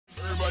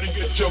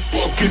Everybody get your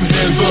fucking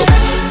hands up.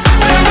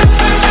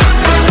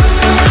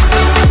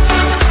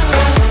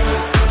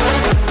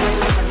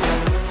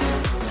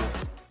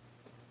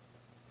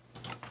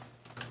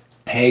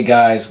 Hey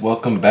guys,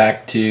 welcome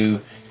back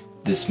to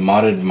this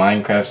modded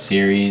Minecraft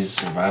series,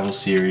 survival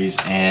series,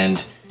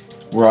 and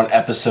we're on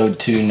episode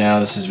 2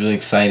 now. This is really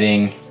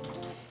exciting,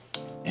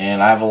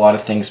 and I have a lot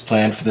of things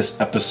planned for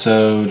this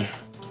episode.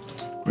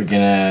 We're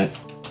gonna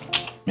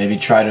maybe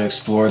try to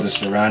explore the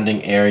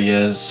surrounding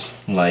areas,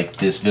 like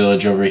this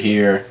village over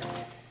here.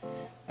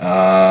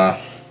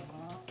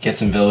 Get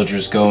some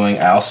villagers going.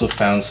 I also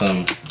found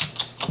some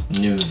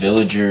new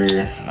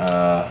villager.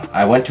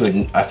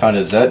 I found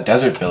a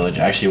desert village.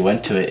 I actually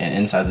went to it, and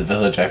inside the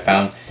village I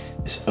found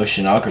this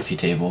oceanography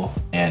table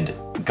and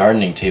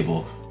gardening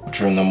table,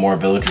 which are in the More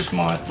Villagers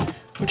mod,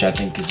 which I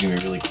think is gonna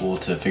be really cool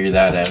to figure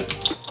that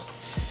out.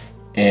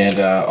 And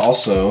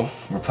also,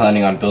 we're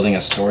planning on building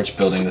a storage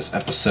building this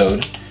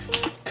episode,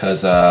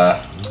 because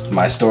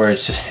my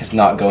storage is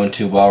not going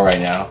too well right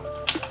now.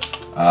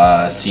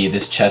 See,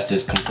 this chest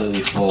is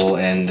completely full,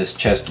 and this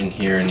chest in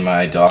here in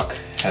my dock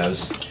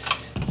house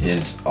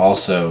is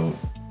also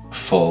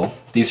full.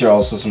 These are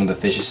also some of the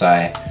fishes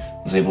I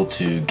was able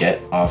to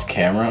get off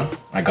camera.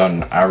 I got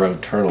an arrow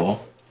turtle,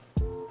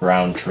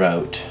 brown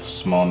trout,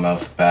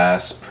 smallmouth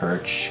bass,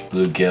 perch,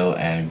 bluegill,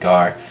 and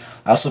gar.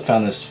 I also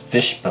found this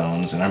fish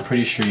bones, and I'm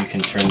pretty sure you can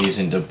turn these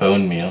into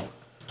bone meal.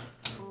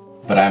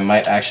 But I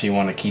might actually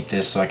want to keep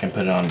this so I can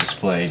put it on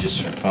display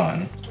just for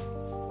fun.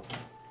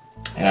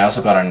 And I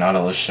also got our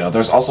nautilus shell.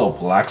 There's also a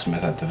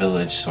blacksmith at the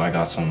village, so I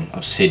got some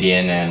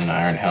obsidian and an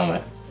iron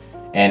helmet.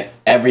 And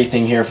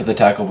everything here for the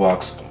tackle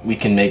box, we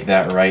can make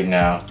that right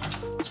now.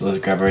 So let's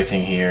grab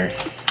everything here,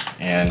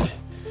 and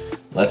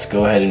let's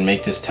go ahead and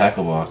make this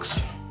tackle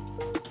box.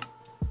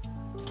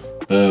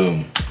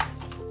 Boom.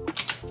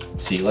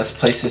 See, let's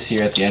place this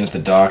here at the end of the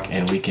dock,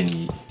 and we can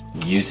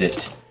use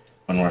it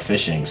when we're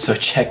fishing. So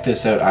check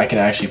this out. I can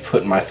actually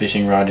put my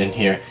fishing rod in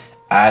here,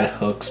 add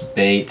hooks,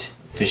 bait,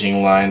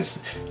 fishing lines,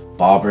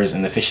 bobbers,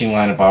 and the fishing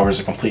line and bobbers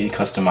are completely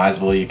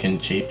customizable. You can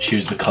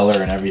choose the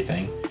color and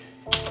everything.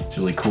 It's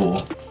really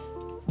cool.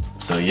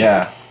 So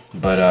yeah,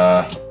 but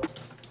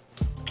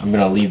I'm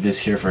gonna leave this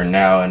here for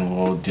now, and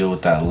we'll deal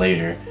with that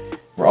later.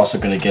 We're also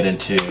gonna get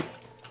into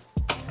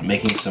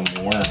making some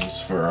worms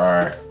for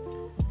our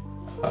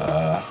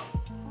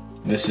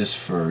this is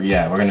for,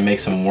 yeah, we're gonna make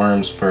some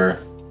worms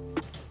for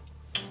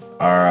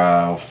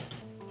our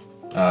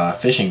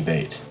fishing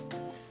bait.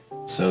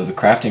 So the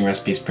crafting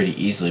recipe is pretty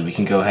easily. We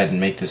can go ahead and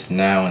make this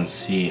now and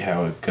see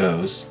how it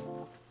goes.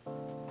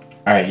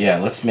 Alright, yeah,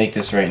 let's make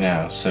this right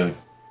now. So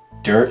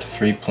dirt,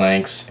 3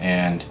 planks,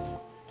 and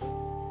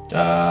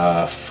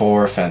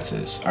 4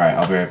 fences. Alright,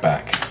 I'll be right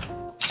back.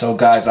 So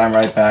guys, I'm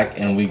right back,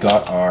 and we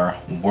got our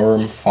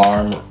worm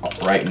farm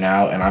right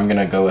now, and I'm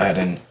gonna go ahead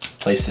and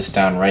place this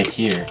down right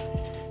here.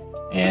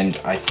 And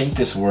I think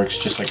this works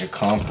just like a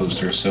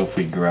composter, so if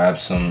we grab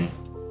some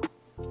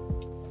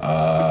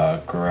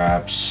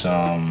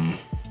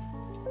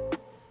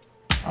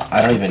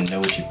I don't even know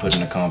what you put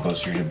in a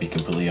composter, to be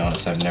completely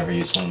honest. I've never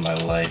used one in my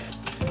life.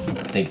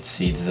 I think it's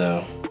seeds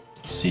though.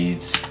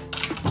 Seeds.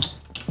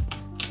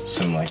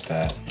 Something like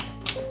that.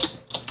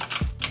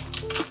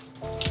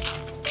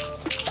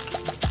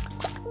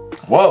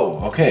 Whoa,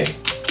 okay.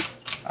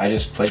 I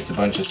just placed a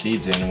bunch of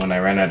seeds in, and when I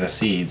ran out of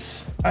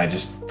seeds, I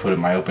just put it in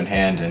my open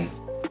hand and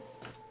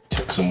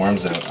took some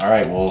worms out.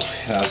 Alright, well,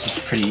 that was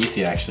pretty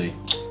easy actually.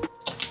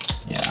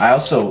 Yeah, I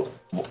also,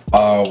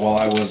 while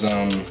I was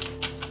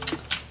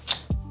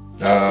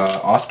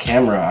off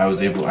camera,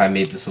 I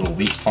made this little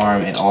wheat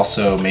farm, and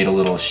also made a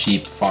little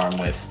sheep farm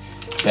with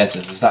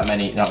fences. There's not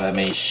that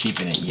many sheep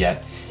in it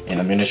yet, and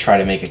I'm gonna try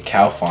to make a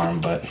cow farm,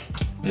 but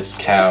this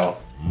cow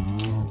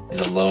is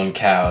a lone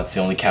cow. It's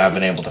the only cow I've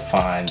been able to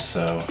find,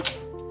 so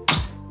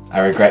I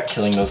regret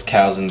killing those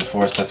cows in the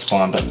forest that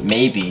spawn, but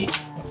maybe,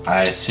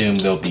 I assume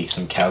there'll be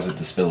some cows at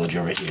this village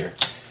over here,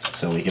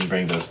 so we can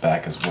bring those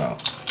back as well.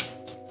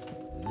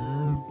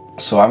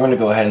 So I'm going to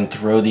go ahead and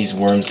throw these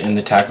worms in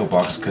the tackle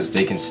box, because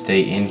they can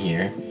stay in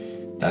here.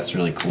 That's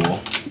really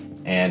cool.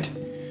 And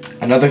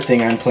another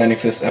thing I'm planning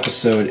for this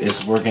episode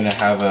is we're going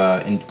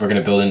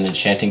to build an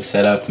enchanting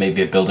setup,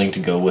 maybe a building to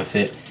go with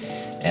it,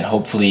 and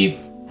hopefully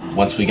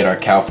once we get our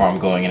cow farm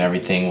going and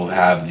everything, we'll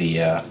have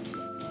the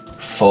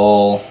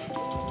full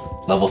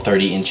level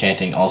 30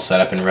 enchanting all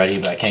set up and ready,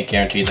 but I can't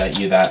guarantee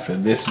that for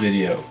this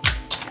video.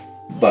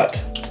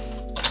 But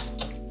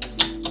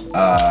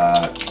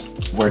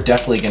we're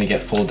definitely gonna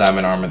get full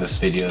diamond armor this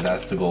video.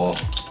 That's the goal.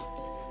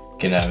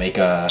 Gonna make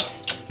a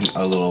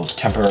little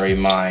temporary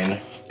mine,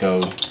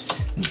 go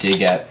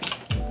dig at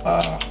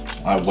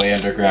way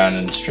underground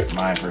and strip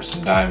mine for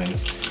some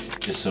diamonds,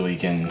 just so we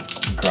can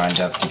grind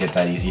up to get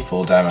that easy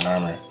full diamond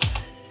armor.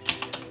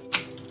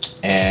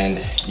 And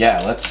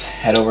yeah, let's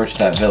head over to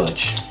that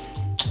village.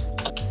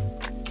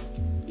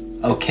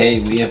 Okay,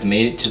 we have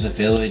made it to the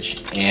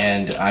village,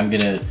 and I'm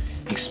gonna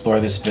explore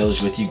this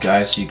village with you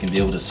guys so you can be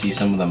able to see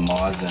some of the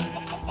mods, and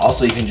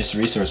also even just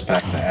resource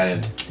packs I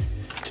added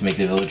to make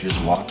the villagers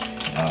walk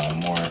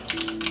more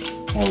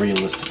more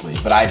realistically.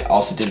 But I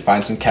also did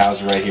find some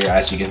cows right here,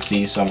 as you can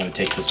see, so I'm going to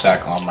take this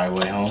back on my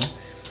way home.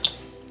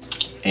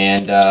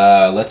 And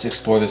let's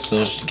explore this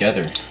village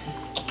together.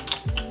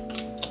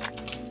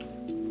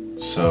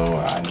 So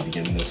I need to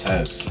get in this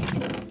house.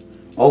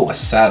 Oh, a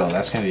saddle.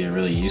 That's going to be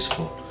really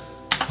useful.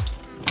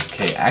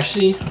 Okay,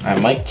 actually, I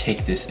might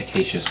take this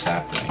acacia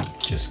sapling,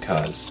 just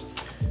cause.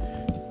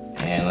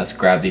 And let's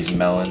grab these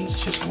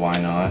melons, just why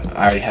not?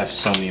 I already have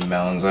so many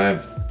melons. I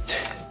have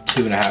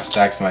 2.5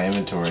 stacks in my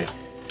inventory.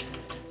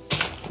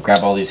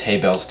 Grab all these hay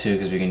bales too,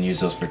 because we can use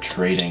those for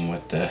trading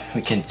with the...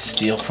 We can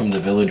steal from the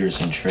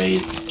villagers and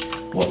trade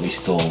what we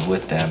stole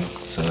with them.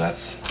 So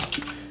that's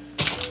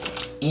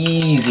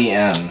easy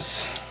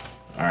M's.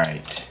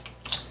 Alright.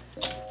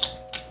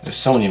 There's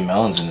so many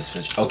melons in this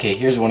village. Okay,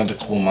 here's one of the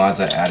cool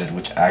mods I added,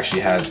 which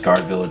actually has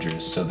guard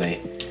villagers, so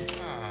they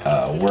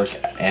work,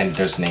 and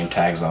there's name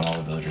tags on all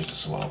the villagers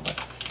as well.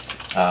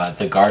 But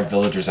the guard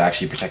villagers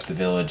actually protect the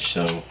village,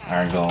 so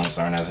iron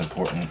golems aren't as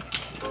important.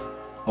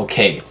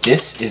 Okay,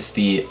 this is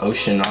the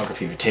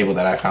oceanography table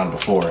that I found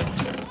before.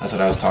 That's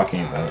what I was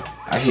talking about.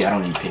 Actually, I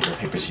don't need paper.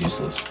 Paper's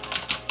useless.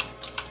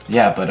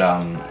 Yeah, but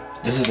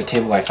this is the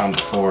table I found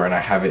before, and I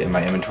have it in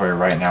my inventory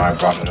right now. I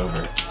brought it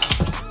over.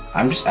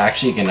 I'm just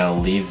actually gonna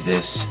leave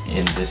this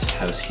in this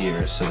house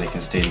here so they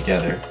can stay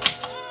together.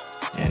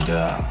 And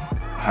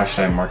how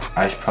should I mark?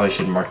 I probably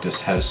should mark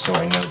this house so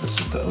I know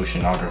this is the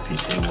oceanography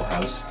table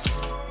house.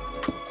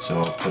 So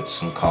I'll put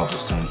some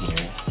cobblestone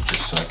here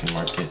just so I can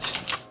mark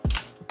it.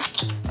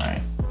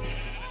 Alright.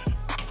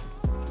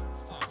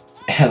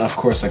 And of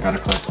course I gotta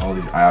collect all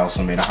these. I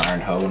also made a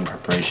iron hoe in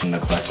preparation to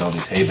collect all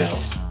these hay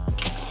bales.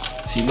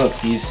 See, look,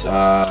 these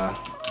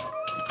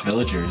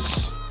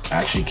villagers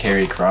actually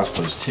carry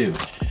crossbows too.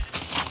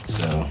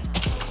 So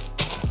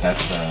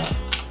that's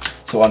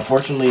so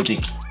unfortunately the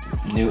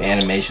new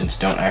animations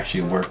don't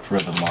actually work for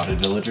the modded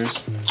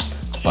villagers,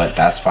 but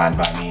that's fine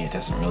by me. It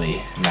doesn't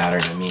really matter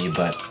to me,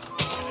 but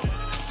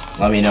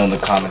let me know in the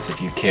comments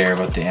if you care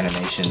about the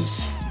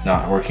animations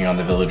not working on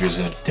the villagers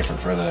and it's different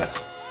for the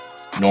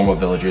normal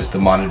villagers. The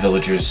modded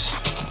villagers,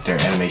 their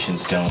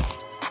animations don't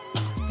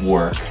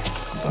work,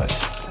 but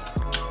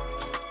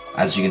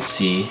as you can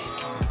see,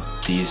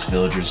 these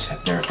villagers,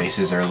 their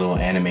faces are a little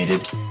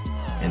animated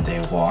and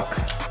they walk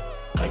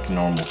like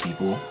normal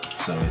people,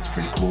 so it's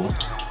pretty cool.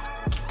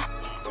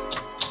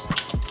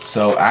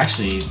 So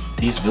actually,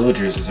 these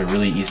villagers is a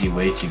really easy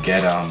way to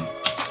get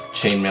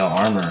chainmail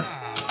armor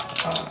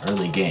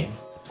early game.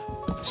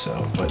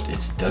 So, but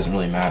it doesn't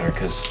really matter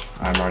because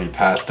I'm already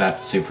past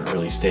that super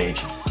early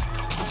stage.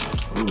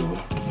 Ooh,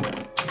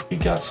 we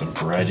got some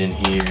bread in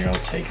here, I'll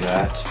take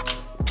that.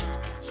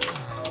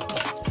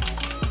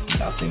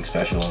 Nothing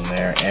special in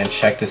there. And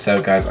check this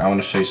out, guys, I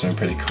want to show you something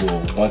pretty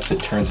cool. Once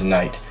it turns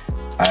night,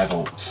 I have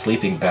a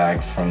sleeping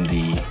bag from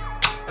the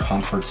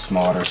Comforts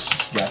mod, or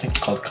yeah, I think it's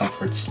called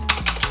Comforts.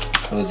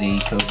 Cozy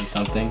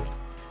something.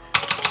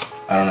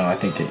 I don't know, I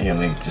think that, yeah,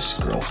 let me just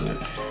scroll to it.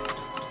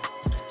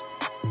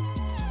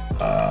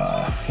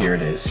 Here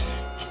it is.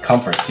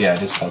 Comforts, yeah,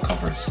 it is called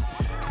Comforts.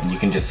 And you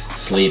can just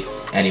sleep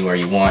anywhere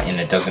you want and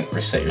it doesn't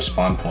reset your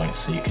spawn point,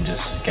 so you can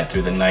just get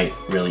through the night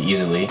really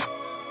easily.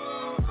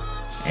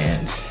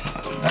 And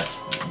that's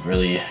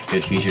really a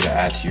good feature to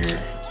add to your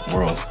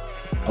world.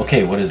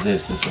 Okay, what is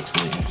this? This looks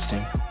really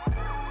interesting.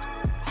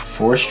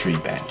 Forestry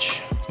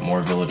bench. More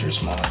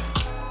villagers mod.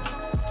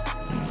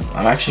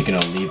 I'm actually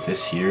going to leave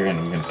this here and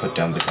I'm going to put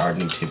down the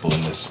gardening table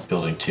in this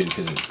building too,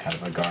 because it's kind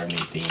of a gardening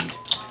themed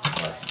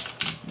or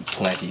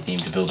planty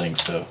themed building,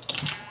 so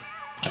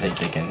I think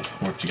they can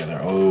work together.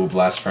 Oh,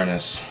 blast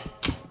furnace.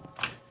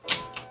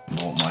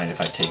 Won't mind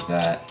if I take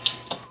that.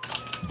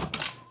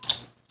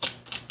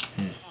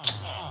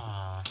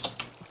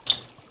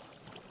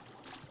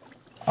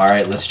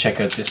 Alright, let's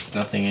check out this.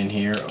 Nothing in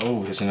here.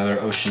 Oh, there's another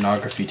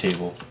oceanography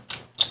table.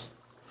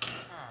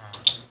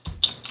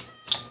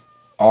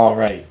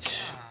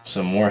 Alright,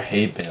 some more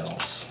hay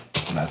bales.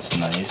 That's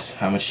nice.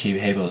 How much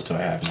hay bales do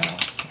I have now?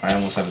 I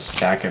almost have a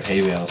stack of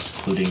hay bales,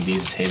 including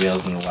these hay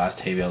bales and the last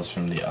hay bales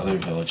from the other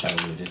village I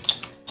looted.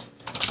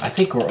 I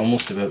think we're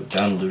almost about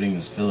done looting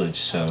this village,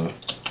 so...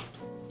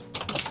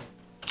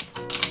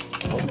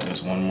 Oh,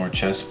 there's one more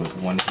chest with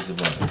one piece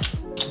of leather.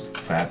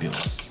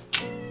 Fabulous.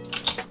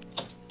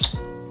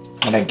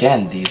 And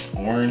again, these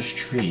orange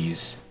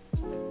trees,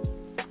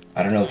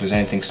 I don't know if there's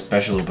anything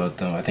special about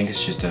them. I think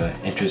it's just an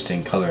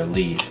interesting color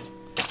leaf.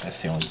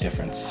 That's the only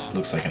difference. It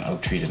looks like an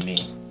oak tree to me.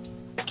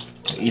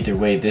 But either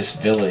way,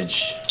 this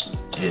village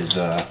is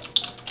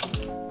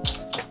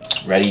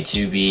ready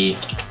to be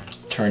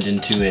turned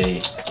into a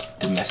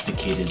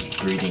domesticated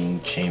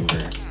breeding chamber.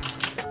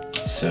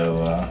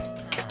 So,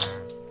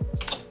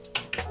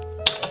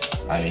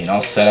 I mean,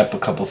 I'll set up a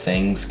couple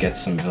things, get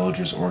some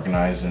villagers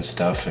organized and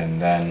stuff, and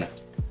then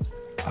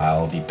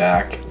I'll be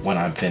back when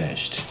I'm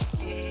finished.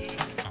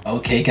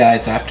 Okay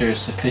guys, after a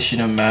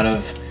sufficient amount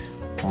of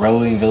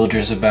rowing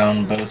villagers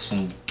abound boats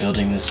and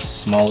building this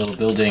small little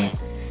building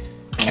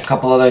and a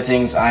couple other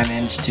things, I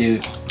managed to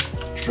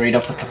trade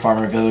up with the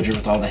farmer villager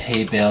with all the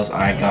hay bales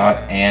I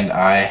got, and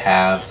I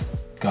have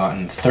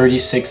gotten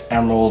 36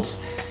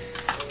 emeralds,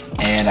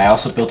 and I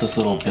also built this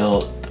little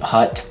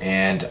hut,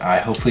 and I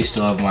hopefully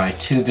still have my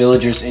 2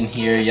 villagers in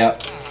here,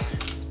 yep,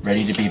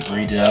 ready to be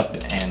breeded up,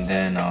 and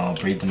then I'll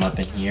breed them up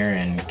in here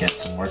and get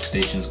some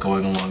workstations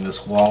going along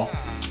this wall,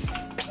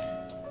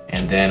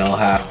 and then I'll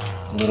have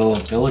a little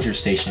villager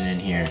station in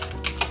here.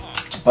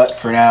 But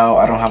for now,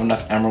 I don't have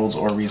enough emeralds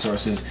or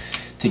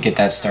resources to get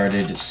that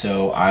started,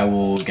 so I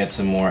will get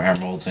some more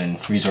emeralds and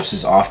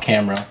resources off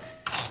camera,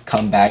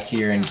 come back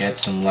here and get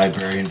some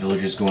librarian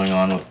villagers going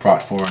on with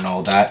Prot 4 and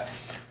all that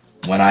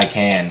when I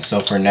can. So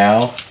for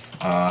now,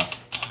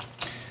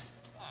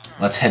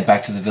 let's head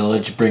back to the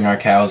village, bring our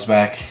cows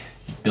back,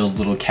 build a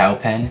little cow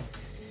pen,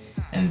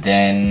 and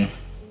then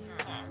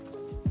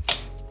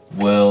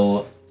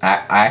I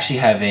actually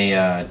have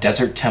a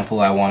desert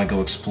temple I want to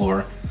go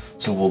explore,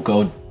 so we'll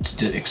go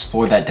to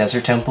explore that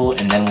desert temple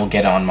and then we'll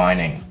get on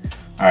mining.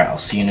 Alright, I'll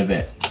see you in a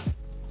bit.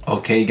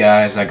 Okay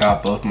guys, I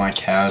got both my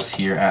cows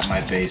here at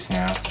my base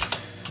now,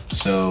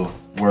 so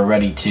we're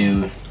ready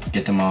to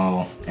get them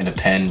all in a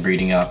pen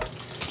breeding up.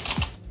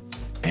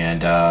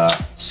 And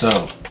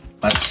so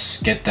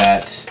let's get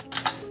that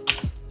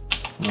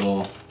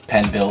little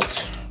pen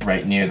built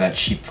right near that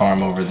sheep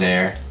farm over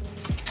there.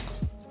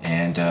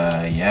 And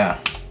yeah.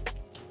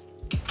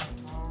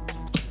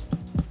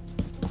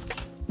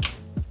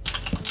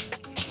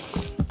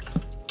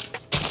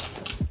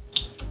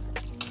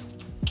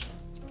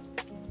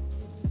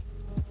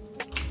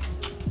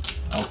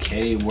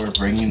 Okay, we're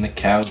bringing the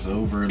cows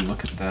over.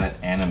 Look at that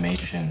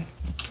animation.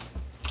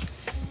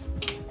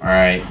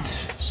 Alright,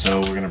 so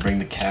we're going to bring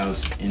the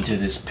cows into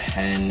this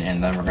pen,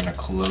 and then we're going to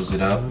close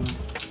it up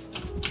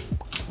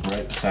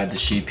right beside the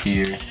sheep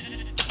here.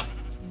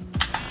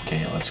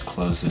 Okay, let's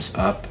close this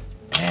up,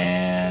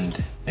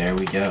 and there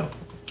we go.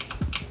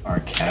 Our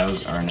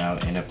cows are now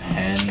in a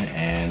pen,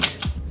 and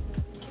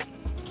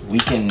we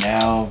can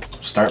now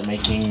start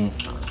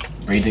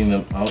breeding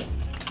them. Oh,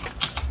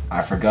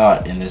 I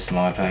forgot, in this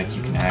mod pack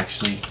you can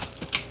actually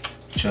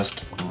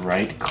just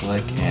right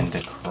click and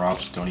the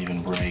crops don't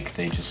even break,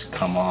 they just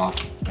come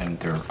off and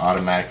they're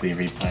automatically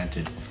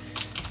replanted.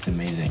 It's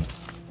amazing.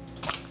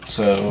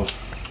 So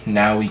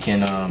now we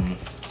can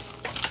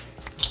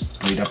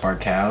breed up our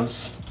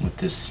cows with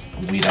this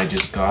wheat I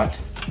just got.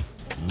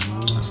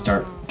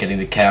 Start getting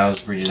the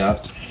cows breeded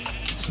up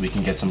so we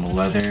can get some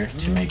leather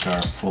to make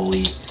our full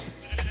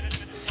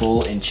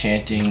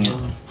enchanting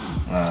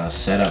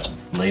setup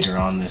later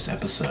on this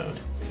episode.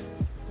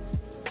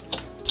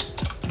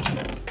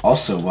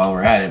 Also, while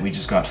we're at it, we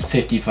just got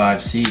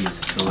 55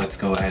 seeds, so let's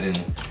go ahead and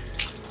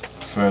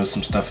throw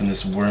some stuff in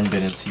this worm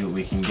bin and see what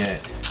we can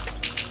get.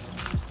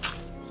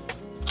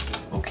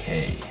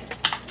 Okay.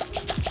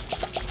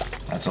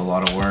 That's a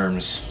lot of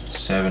worms.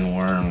 7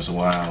 worms,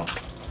 wow.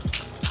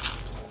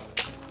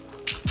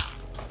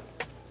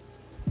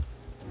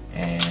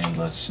 And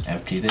let's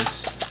empty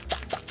this.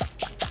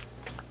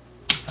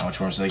 How much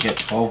worms did I get?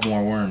 12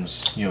 more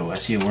worms. Yo, I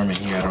see a worm in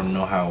here. I don't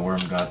know how a worm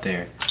got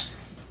there,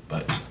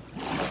 but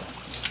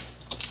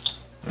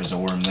there's a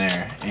worm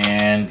there.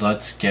 And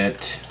let's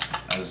get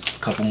a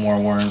couple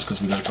more worms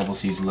because we got a couple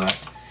seeds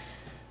left.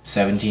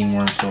 17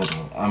 worms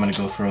total. I'm gonna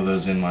go throw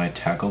those in my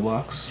tackle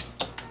box.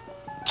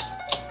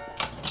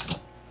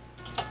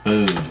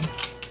 Boom.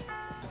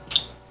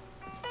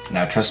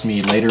 Now trust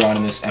me, later on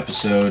in this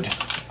episode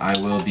I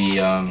will be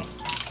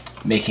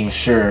making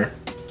sure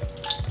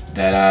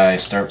that I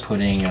start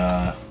putting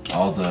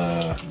all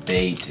the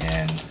bait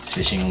and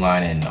fishing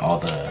line and all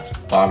the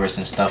bobbers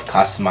and stuff,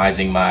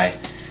 customizing my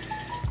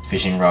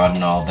fishing rod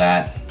and all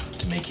that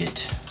to make it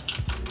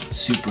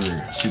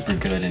super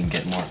good and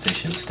get more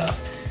fish and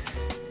stuff.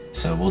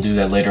 So we'll do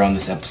that later on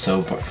this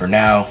episode, but for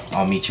now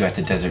I'll meet you at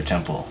the desert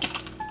temple.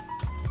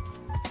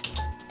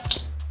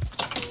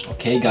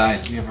 Okay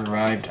guys, we have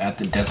arrived at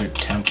the desert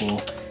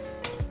temple,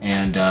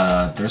 and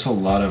there's a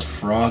lot of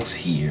frogs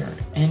here.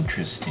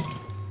 Interesting.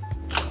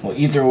 Well,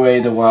 either way,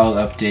 the wild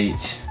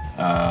update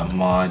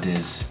mod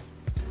is,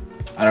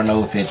 I don't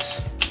know if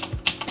it's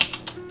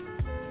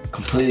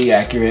completely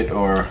accurate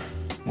or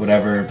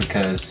whatever,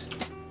 because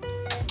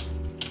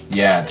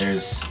yeah,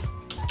 there's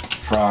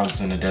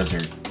frogs in a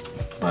desert.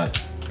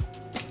 But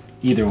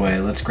either way,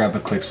 let's grab a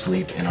quick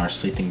sleep in our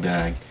sleeping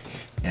bag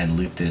and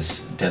loot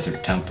this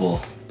desert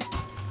temple.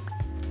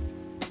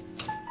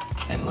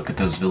 And look at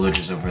those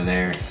villagers over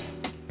there.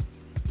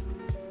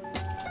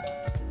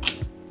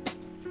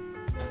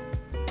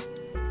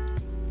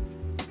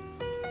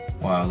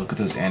 Wow, look at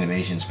those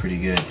animations, pretty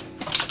good.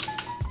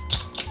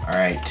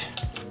 Alright,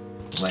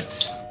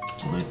 let's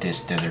loot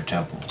this desert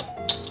temple.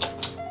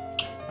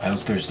 I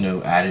hope there's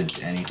no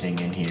added anything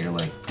in here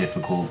like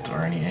difficult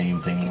or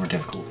anything more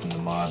difficult from the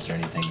mods or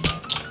anything.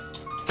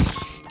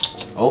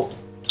 But oh,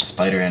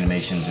 spider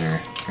animations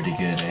are pretty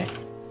good, eh?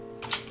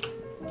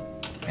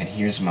 And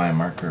here's my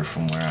marker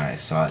from where I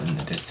saw it in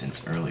the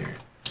distance earlier.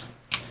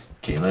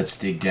 Okay, let's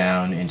dig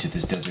down into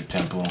this desert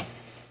temple.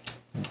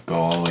 Go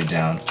all the way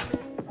down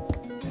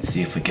and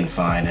see if we can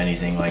find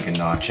anything like a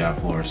notch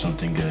apple or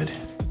something good.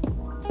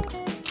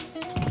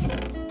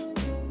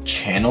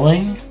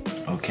 Channeling?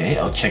 Okay,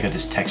 I'll check out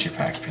this texture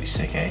pack. It's pretty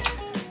sick, eh?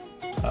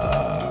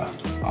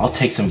 I'll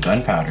take some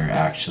gunpowder,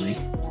 actually.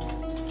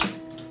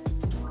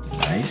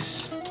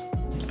 Nice.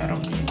 I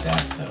don't need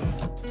that,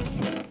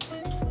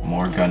 though.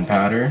 More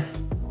gunpowder.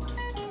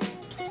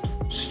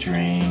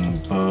 String,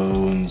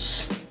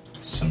 bones,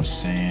 some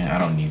sand. I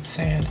don't need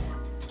sand.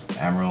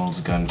 Emeralds,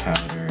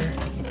 gunpowder,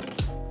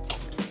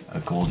 a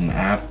golden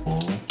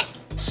apple,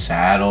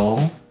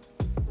 saddle.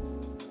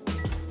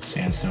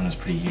 Sandstone is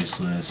pretty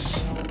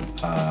useless.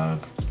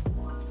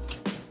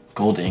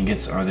 Gold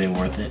ingots, are they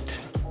worth it?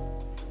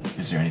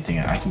 Is there anything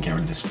I can get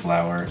rid of this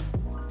flower?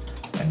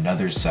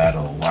 Another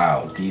saddle.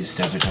 Wow, these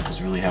desert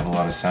temples really have a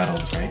lot of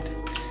saddles, right?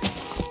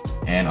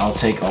 And I'll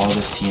take all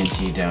this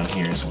TNT down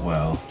here as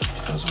well,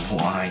 because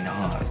why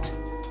not?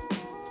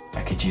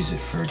 I could use it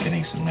for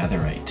getting some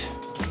netherite.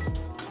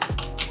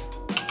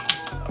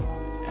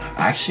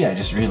 Actually, I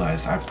just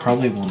realized I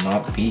probably will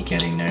not be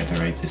getting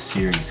netherite this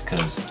series,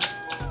 because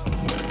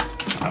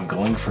I'm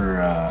going for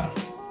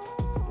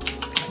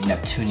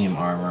Neptunium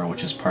armor,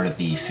 which is part of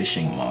the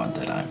fishing mod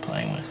that I'm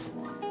playing with.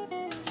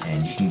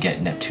 And you can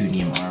get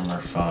Neptunium armor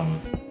from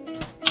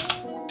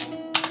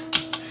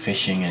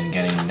fishing and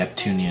getting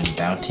Neptunian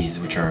bounties,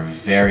 which are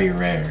very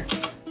rare,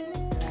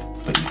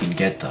 but you can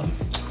get them.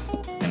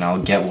 And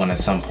I'll get one at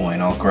some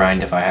point. I'll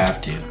grind if I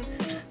have to,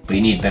 but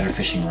you need better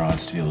fishing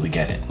rods to be able to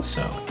get it.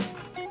 So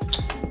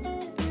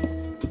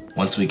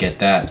once we get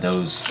that,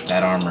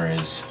 that armor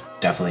is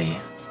definitely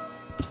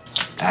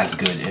as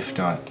good, if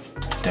not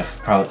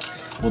probably.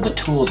 Well, the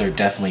tools are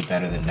definitely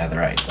better than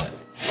netherite, but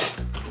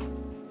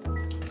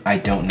I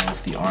don't know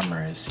if the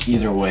armor is.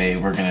 Either way,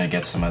 we're gonna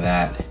get some of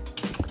that.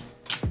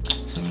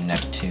 Some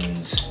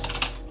Neptunes.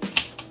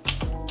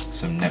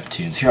 Some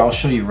Neptunes. Here, I'll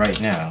show you right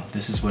now.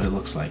 This is what it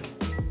looks like.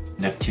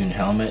 Neptune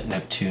helmet,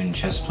 Neptune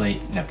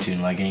chestplate,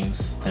 Neptune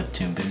leggings,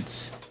 Neptune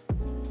boots.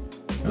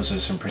 Those are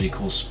some pretty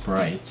cool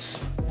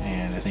sprites.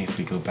 And I think if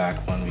we go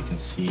back one, we can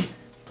see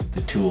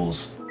the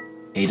tools.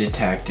 8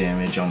 attack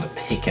damage on the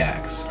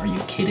pickaxe. Are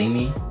you kidding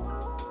me?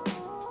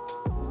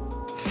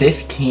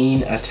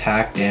 15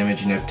 attack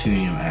damage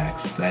Neptunium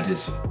axe. That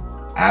is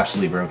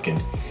absolutely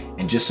broken.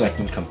 And just so I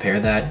can compare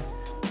that,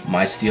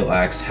 my steel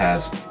axe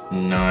has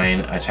 9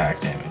 attack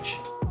damage.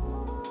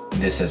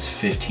 This has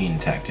 15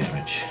 attack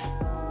damage.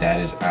 That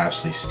is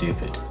absolutely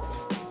stupid.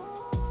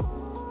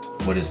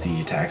 What is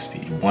the attack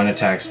speed? 1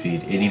 attack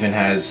speed. It even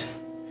has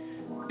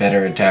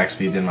better attack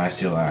speed than my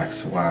steel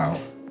axe. Wow.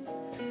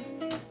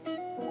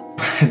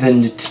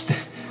 Then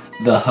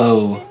the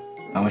hoe.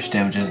 How much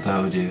damage does the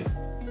hoe do?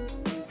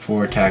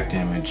 4 attack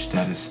damage.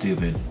 That is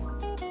stupid.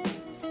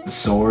 The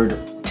sword,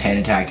 10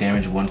 attack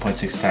damage,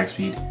 1.6 attack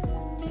speed.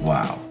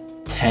 Wow.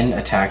 10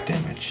 attack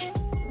damage.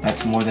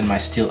 That's more than my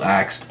steel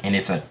axe, and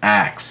it's an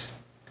axe.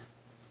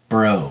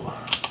 Bro.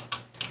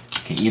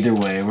 Okay, either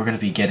way, we're going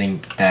to be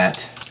getting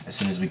that as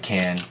soon as we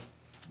can.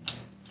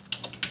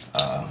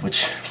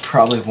 Which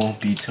probably won't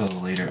be till a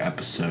later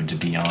episode, to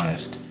be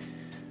honest.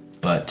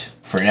 But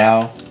for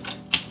now,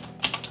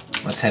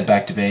 let's head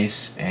back to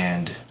base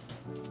and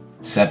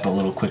set up a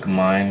little quick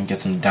mine,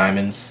 get some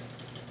diamonds,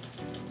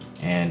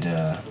 and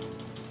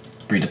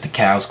breed up the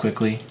cows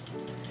quickly.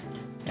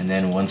 And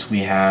then once we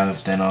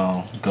have, then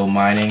I'll go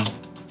mining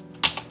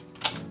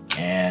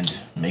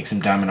and make some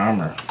diamond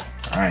armor.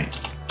 Alright,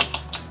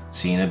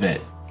 see you in a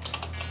bit.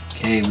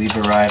 Okay, we've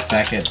arrived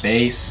back at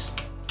base,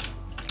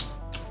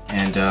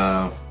 and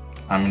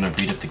I'm gonna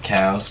breed up the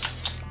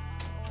cows.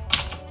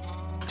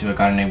 Do I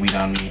got any wheat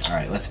on me?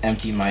 Alright, let's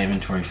empty my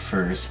inventory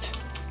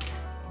first,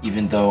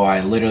 even though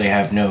I literally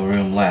have no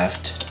room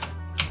left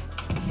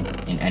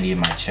in any of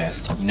my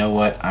chests. You know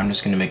what? I'm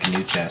just gonna make a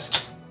new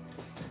chest,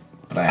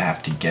 but I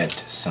have to get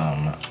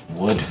some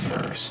wood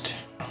first.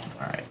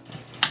 Alright.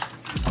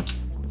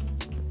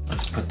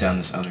 Let's put down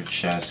this other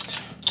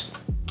chest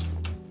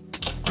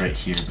right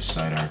here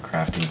beside our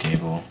crafting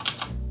table.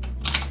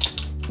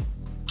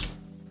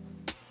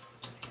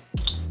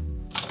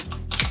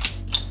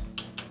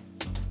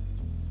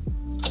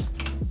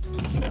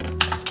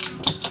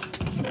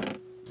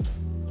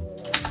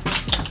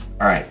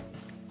 Alright,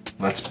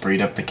 let's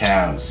breed up the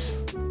cows.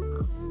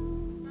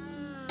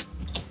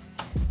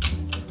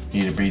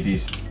 Need to breed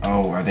these.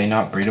 Oh, are they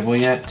not breedable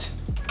yet?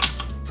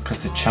 It's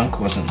because the chunk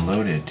wasn't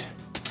loaded.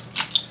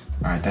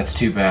 Alright, that's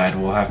too bad.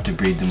 We'll have to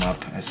breed them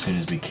up as soon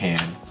as we can.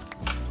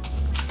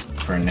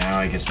 For now,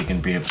 I guess we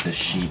can breed up the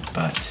sheep,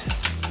 but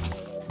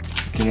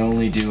we can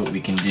only do what we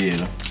can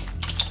do.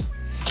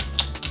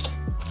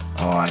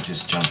 Oh, I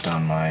just jumped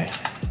on my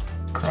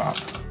crop.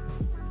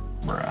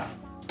 Bruh.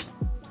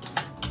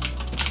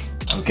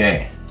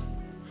 Okay.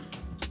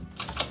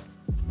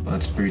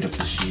 Let's breed up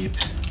the sheep.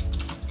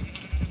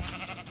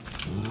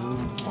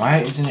 Why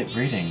isn't it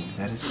breeding?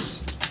 That is...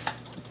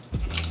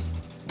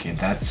 Okay,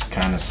 that's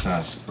kind of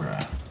sus,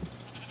 bruh.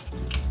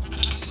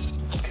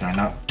 Can I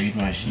not breed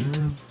my sheep?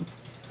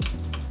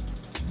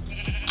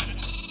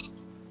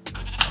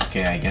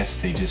 Okay, I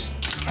guess they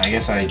just... I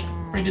guess I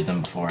breeded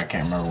them before. I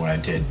can't remember what I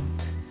did.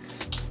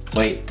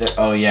 Wait,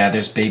 oh yeah,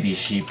 there's baby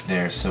sheep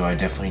there, so I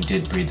definitely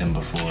did breed them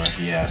before.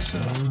 Yeah, so...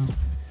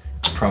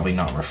 probably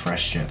not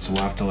refreshed yet, so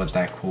we'll have to let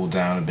that cool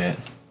down a bit.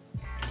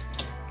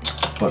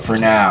 But for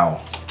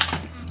now,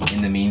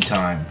 in the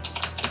meantime,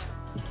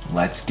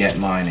 let's get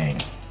mining.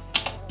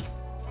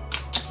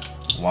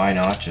 Why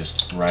not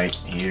just right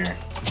here?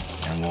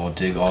 And we'll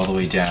dig all the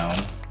way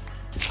down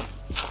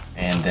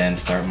and then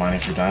start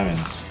mining for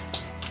diamonds.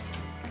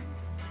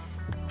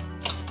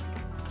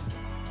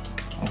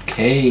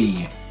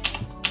 Okay,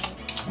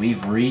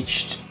 we've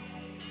reached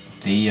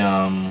the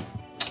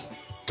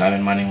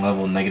diamond mining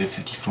level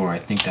 -54. I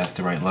think that's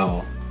the right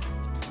level.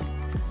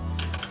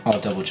 I'll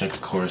double check,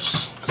 of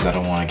course, because I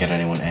don't want to get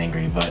anyone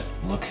angry, but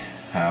look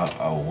how,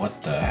 oh,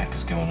 what the heck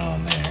is going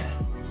on there?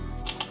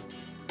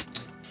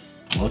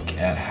 Look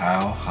at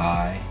how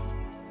high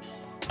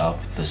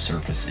up the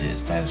surface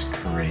is. That is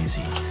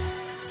crazy.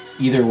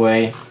 Either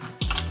way,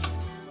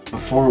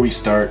 before we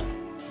start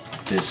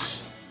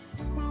this,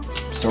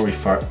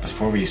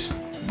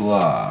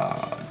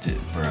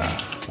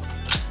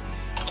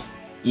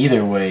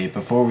 either way,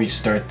 before we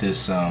start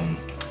this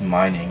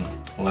mining,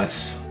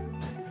 let's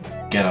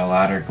get a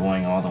ladder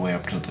going all the way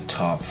up to the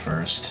top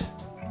first.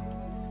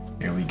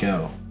 Here we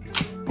go.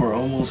 We're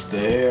almost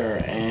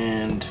there,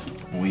 and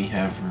we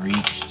have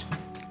reached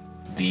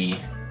the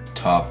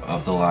top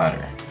of the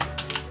ladder.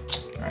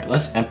 Alright,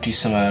 let's empty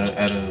some out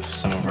of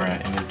some of our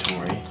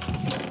inventory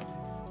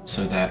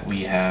so that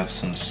we have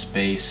some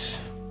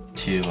space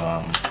to,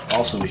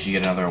 also we should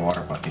get another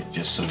water bucket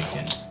just so we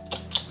can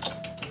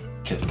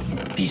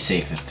be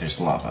safe if there's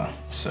lava.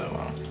 So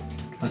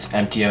let's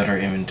empty out our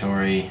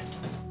inventory,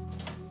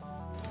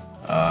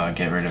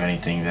 get rid of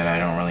anything that I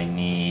don't really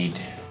need.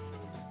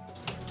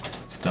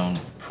 Stone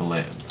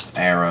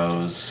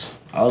arrows.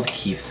 I'll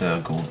keep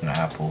the golden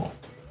apple.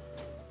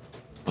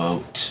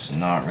 Boat,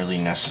 not really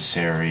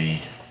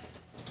necessary.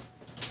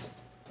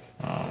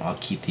 I'll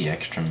keep the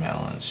extra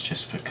melons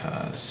just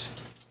because.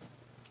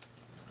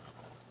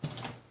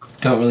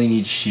 Don't really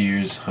need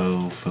shears,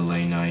 hoe,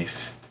 fillet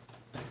knife.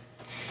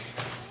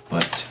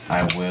 But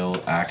I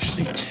will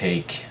actually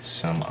take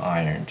some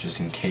iron just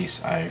in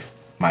case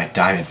my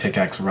diamond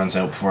pickaxe runs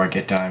out before I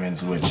get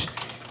diamonds, which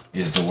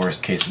is the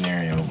worst case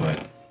scenario,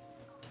 but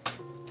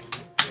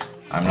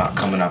I'm not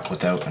coming up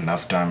without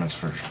enough diamonds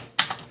for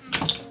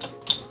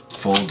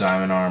full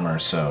diamond armor,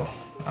 so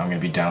I'm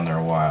going to be down there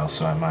a while,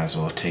 so I might as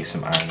well take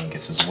some iron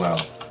ingots as well.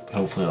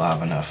 Hopefully I'll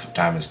have enough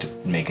diamonds to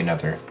make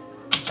another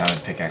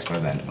diamond pickaxe by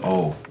then.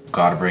 Oh,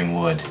 gotta bring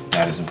wood.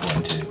 That is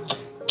important too.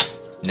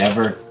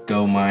 Never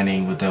go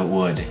mining without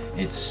wood.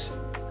 It's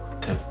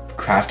the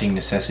crafting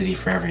necessity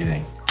for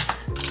everything.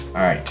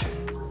 Alright,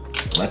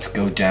 let's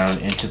go down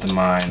into the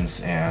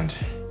mines and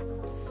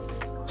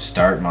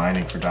start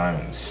mining for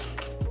diamonds.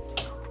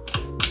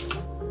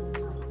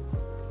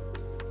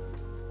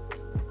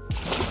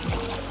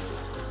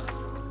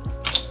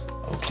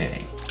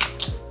 Okay.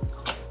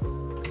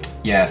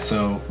 Yeah,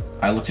 so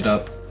I looked it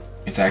up.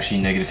 It's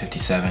actually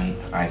 -57,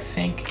 I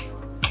think.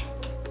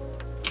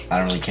 I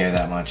don't really care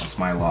that much. It's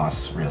my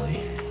loss, really.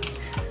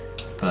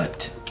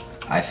 But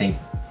I think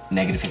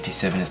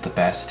 -57 is the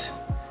best.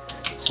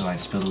 So I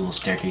just built a little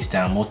staircase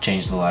down. We'll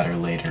change the ladder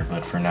later,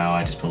 but for now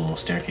I just built a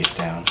little staircase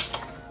down.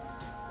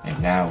 And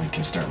now we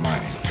can start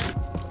mining.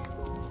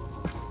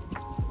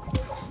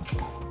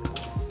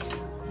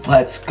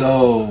 Let's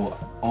go!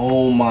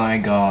 Oh my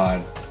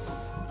god.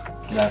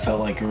 That felt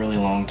like a really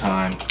long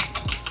time.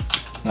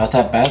 Not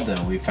that bad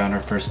though. We found our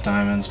first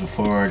diamonds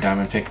before our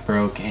diamond pick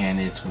broke, and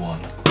it's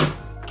 1.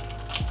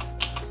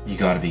 You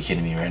gotta be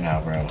kidding me right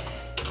now, bro.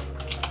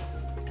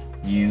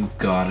 You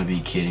gotta be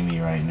kidding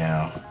me right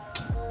now.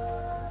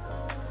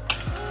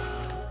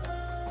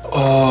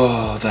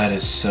 Oh, that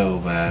is so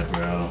bad,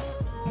 bro.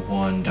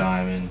 1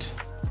 diamond.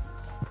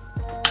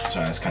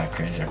 Sorry, that's kind of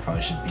cringe. I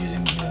probably should be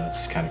using,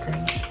 it's kind of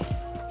cringe.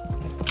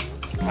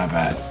 My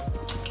bad.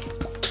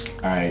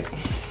 Alright.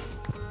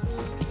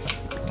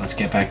 Let's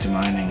get back to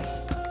mining.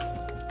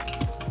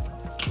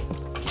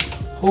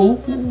 Oh!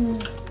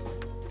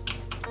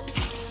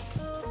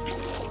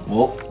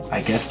 Well,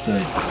 I guess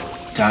the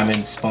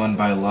diamonds spawned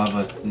by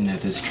lava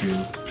myth is true.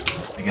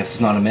 I guess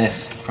it's not a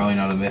myth. Probably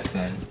not a myth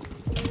then.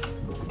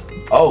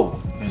 Oh!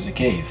 There's a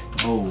cave.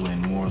 Oh,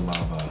 and more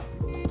lava.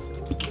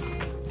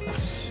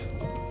 Let's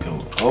go.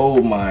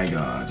 Oh my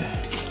god.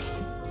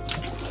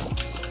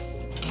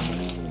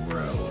 Oh,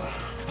 bro.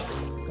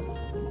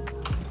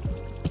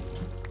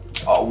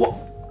 Oh, what?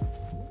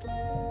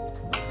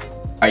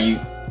 Are you...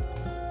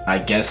 I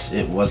guess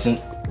it wasn't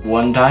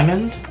 1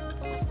 diamond?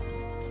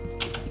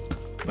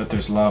 But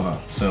there's lava,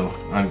 so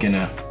I'm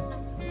gonna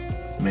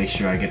make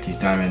sure I get these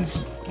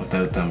diamonds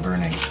without them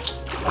burning.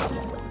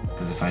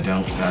 Because if I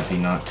don't, that'd be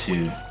not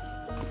too...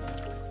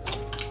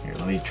 Here,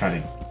 let me try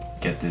to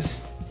get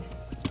this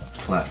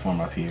platform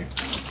up here.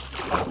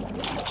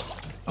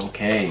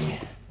 Okay.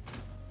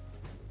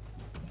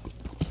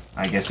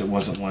 I guess it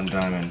wasn't 1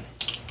 diamond.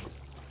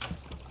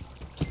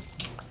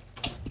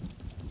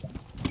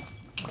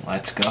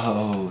 Let's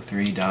go!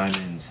 3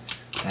 diamonds.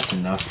 That's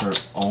enough for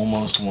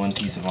almost 1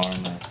 piece of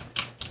armor.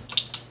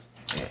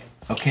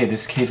 Okay,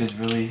 this cave is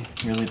really,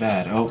 really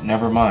bad. Oh,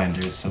 never mind.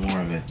 There's some more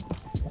of it.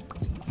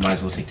 Might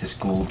as well take this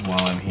gold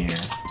while I'm here.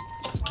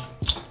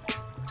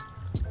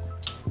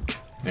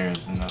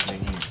 There's nothing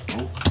here.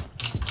 Oh.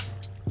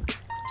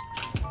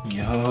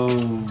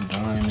 Yo,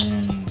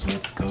 diamonds,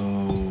 let's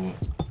go.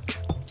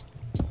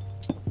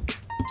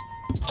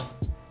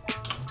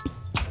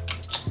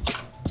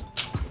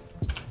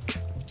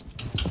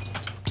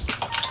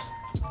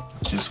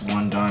 Just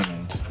one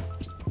diamond.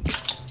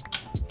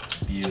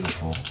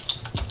 Beautiful.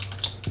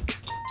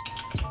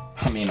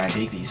 I mean, I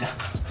dig these.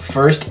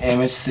 First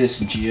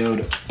Amethyst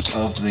geode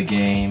of the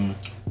game.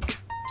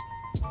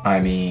 I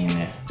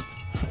mean,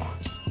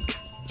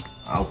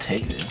 I'll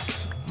take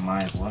this.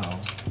 Might as well.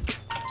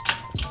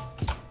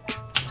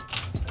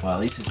 Well, at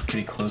least it's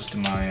pretty close to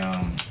my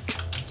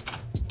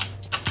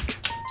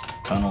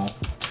tunnel.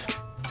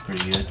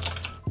 Pretty good.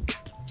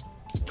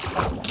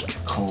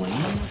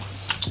 Clean.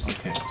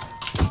 Okay.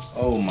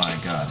 Oh my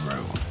god, bro.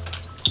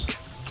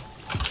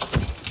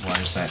 Why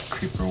does that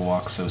creeper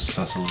walk so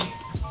sussily?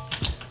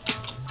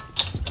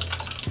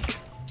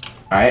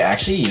 Alright,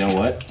 actually, you know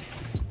what?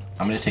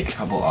 I'm gonna take a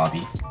couple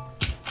obby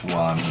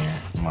while I'm here.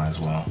 Might as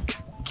well.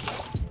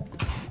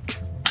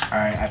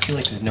 Alright, I feel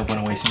like there's no point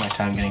in wasting my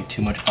time getting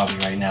too much obby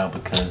right now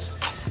because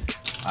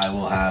I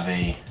will have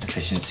a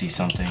efficiency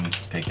something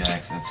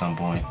pickaxe at some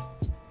point.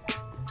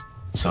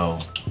 So,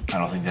 I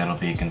don't think that'll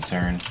be a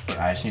concern, but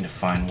I just need to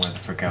find where the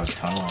frick I was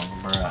tunneling,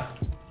 bruh.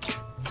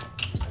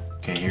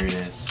 Okay, here it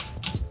is.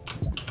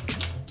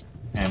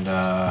 And,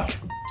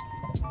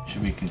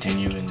 should we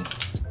continue in...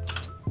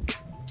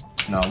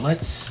 No,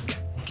 let's...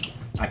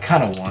 I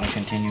kind of want to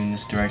continue in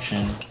this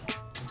direction,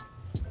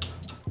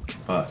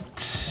 but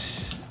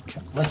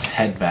let's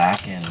head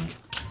back and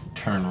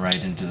turn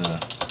right into the...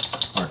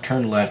 or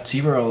turn left.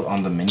 See where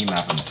on the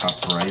mini-map on the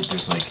top right,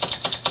 there's like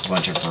a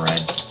bunch of red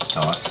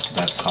dots.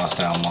 That's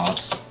hostile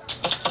mobs.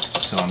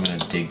 So I'm gonna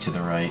dig to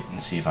the right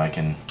and see if I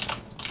can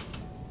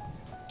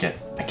get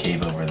a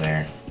cave over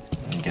there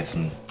and get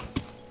some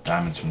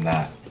diamonds from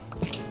that.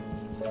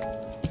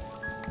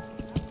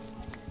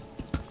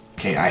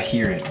 Okay, I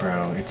hear it,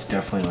 bro. It's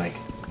definitely like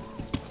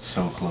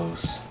so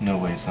close. No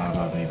way it's not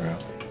above me, bro.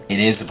 It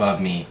is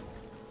above me.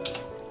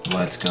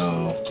 Let's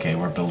go. Okay,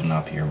 we're building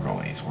up here,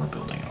 boys. We're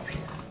building up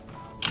here.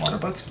 Water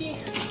Butsky?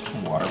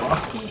 Water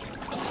Butsky?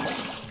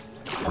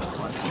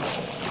 Let's go.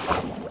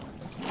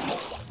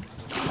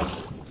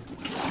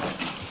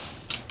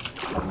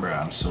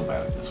 Bruh, I'm so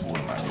bad at this. What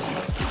am I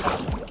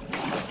doing?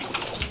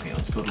 Okay,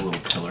 let's build a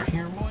little pillar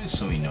here, boys,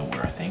 so we know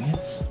where our thing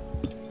is.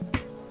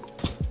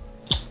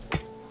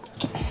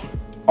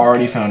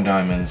 Already found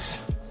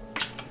diamonds.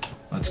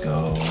 Let's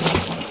go.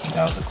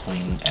 That was a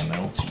clean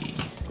MLG.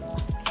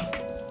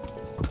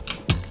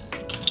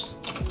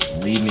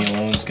 Leave me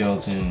alone,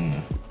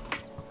 skeleton.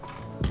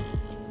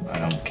 I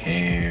don't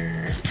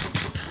care.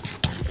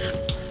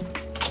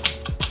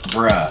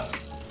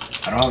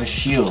 Bruh. I don't have a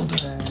shield.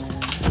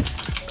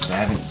 Because I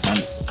haven't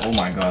done... Oh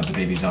my god, the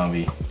baby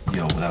zombie.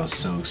 Yo, that was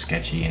so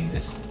sketchy in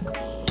this.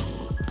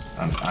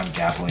 I'm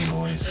gappling,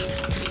 boys.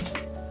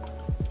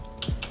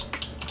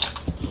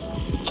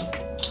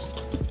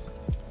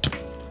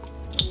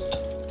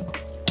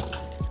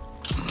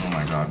 Oh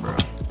my god, bro.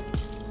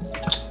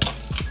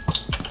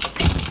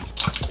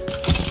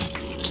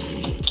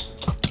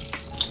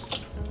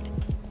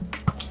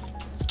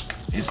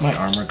 Is my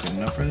armor good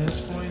enough for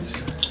this,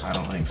 boys? I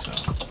don't think so.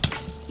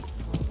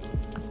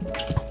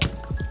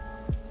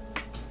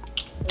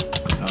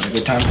 Not a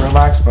good time for a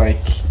lag spike,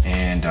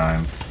 and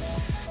I'm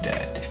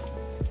dead.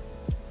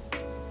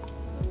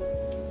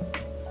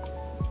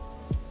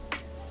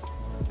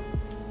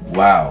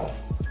 Wow.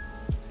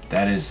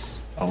 That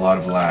is a lot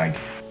of lag.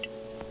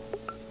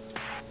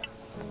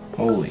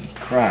 Holy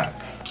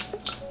crap.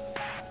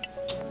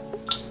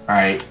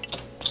 Alright.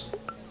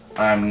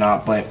 I'm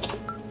not blaming.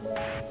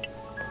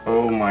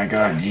 Oh my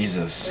god,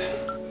 Jesus.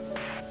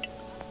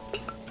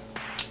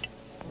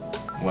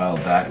 Well,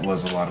 that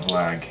was a lot of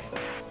lag.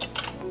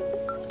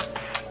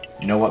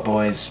 You know what,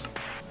 boys?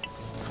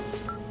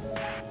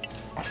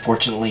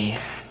 Unfortunately, I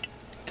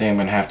think I'm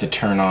gonna have to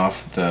turn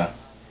off the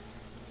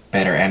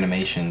better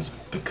animations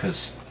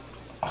because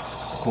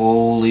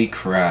holy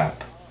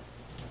crap.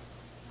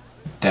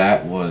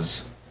 That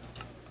was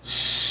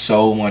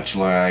so much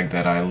lag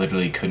that I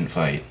literally couldn't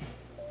fight.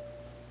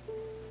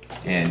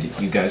 And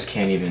you guys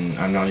can't even,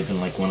 I'm not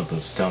even like one of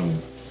those dumb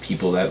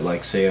people that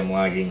like say I'm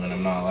lagging when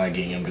I'm not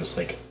lagging. I'm just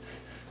like,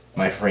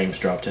 my frames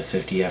dropped to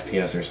 50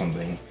 FPS or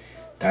something.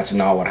 That's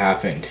not what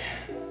happened.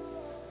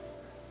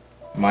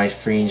 My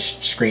screen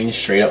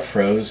straight up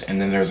froze and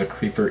then there was a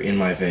creeper in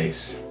my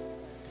face.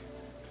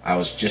 I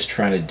was just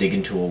trying to dig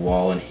into a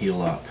wall and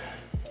heal up.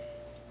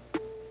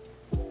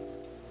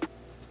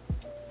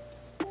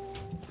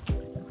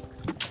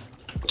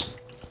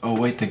 Oh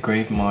wait, the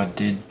grave mod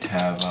did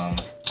have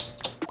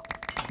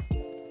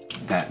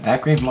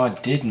that grave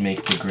mod did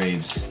make the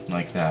graves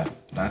like that.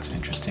 That's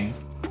interesting.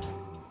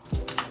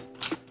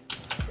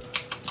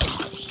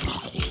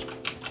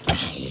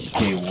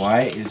 Okay,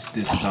 why is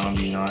this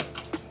zombie not...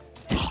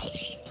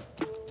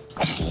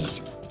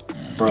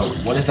 Bro,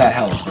 what is that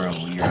health, bro?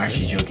 You're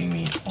actually joking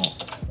me. Oh.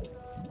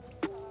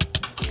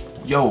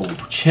 Yo,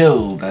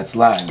 chill. That's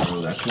lag,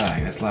 bro. That's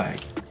lag. That's lag.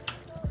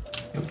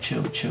 Yo,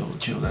 chill.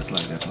 That's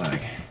lag. That's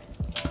lag.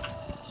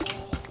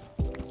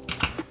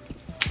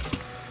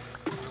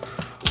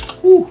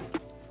 Woo.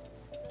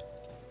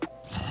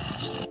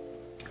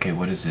 Okay,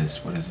 what is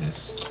this? What is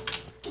this?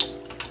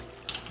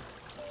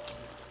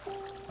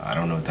 I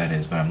don't know what that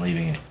is, but I'm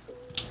leaving it.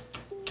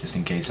 Just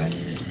in case I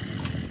need it.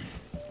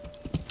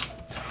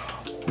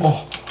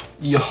 Oh,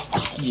 yeah.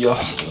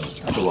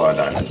 That's a lot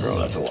of diamonds, bro.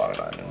 That's a lot of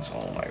diamonds.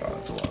 Oh my god,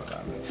 that's a lot of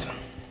diamonds.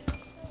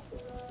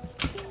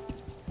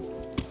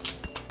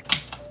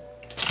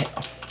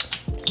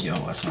 Yo,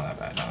 that's not that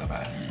bad, not that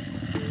bad.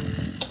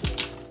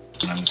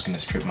 I'm just gonna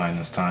strip mine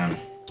this time.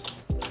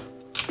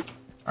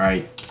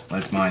 Alright,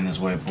 let's mine this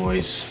way,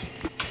 boys.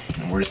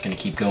 And we're just gonna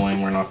keep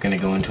going. We're not gonna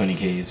go into any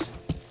caves.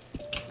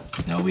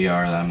 No, we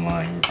are. I'm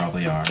lying. We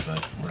probably are,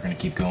 but we're gonna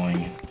keep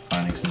going,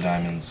 finding some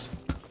diamonds.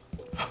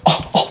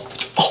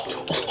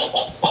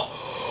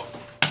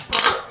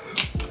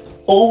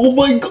 Oh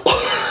my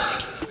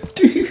god,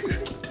 dude!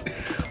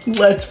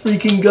 Let's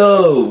freaking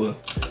go!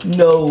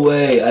 No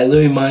way! I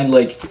literally mined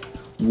like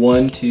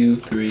 1, 2,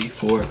 3,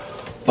 4,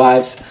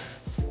 5,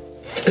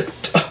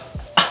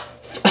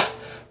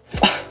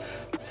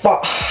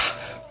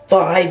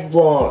 5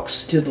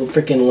 blocks to the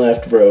freaking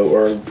left, bro,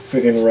 or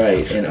freaking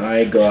right, and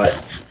I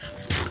got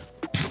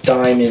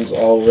diamonds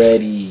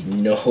already.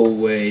 No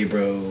way,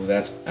 bro.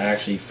 That's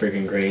actually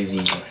freaking crazy.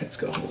 Let's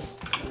go.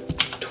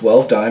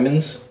 12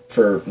 diamonds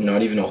for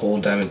not even a whole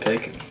diamond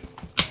pick.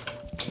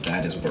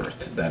 That is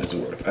worth. That is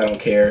worth. I don't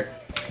care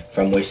if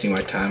I'm wasting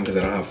my time because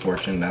I don't have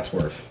fortune. That's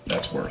worth.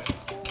 That's worth.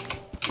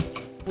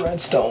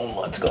 Redstone,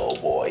 let's go,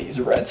 boys.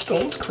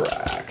 Redstone's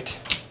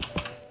cracked.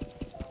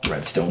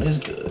 Redstone is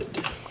good.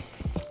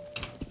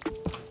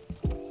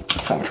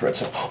 How much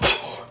redstone?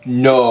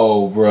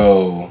 No,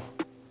 bro.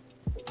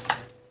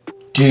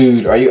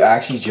 Dude, are you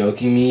actually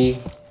joking me?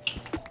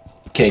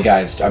 Okay,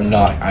 guys, I'm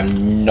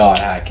not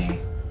hacking.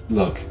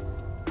 Look,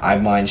 I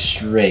mined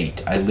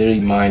straight. I literally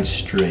mined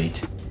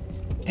straight,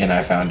 and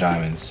I found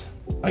diamonds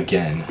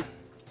again.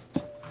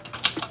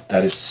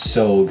 That is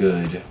so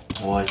good.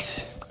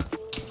 What?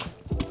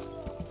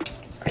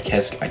 I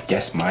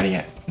guess mining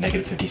at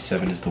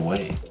 -57 is the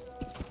way.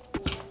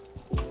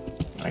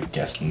 I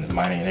guess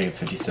mining at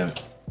 -57.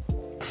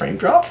 Frame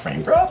drop?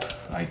 Frame drop?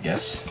 I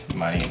guess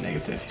mining at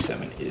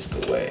 -57 is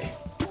the way.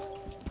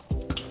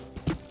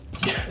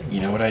 You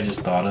know what I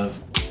just thought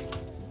of?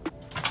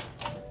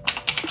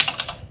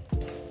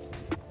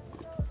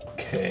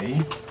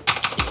 Okay.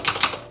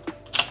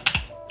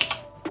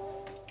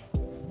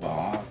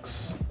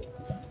 Box.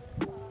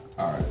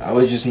 Alright, I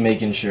was just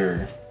making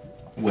sure.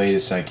 Wait a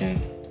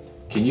second.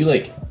 Can you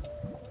like...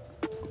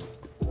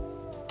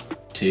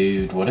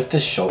 Dude, what if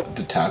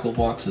the tackle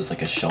box is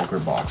like a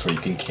shulker box where you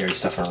can carry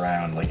stuff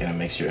around, like, and it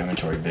makes your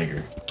inventory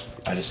bigger?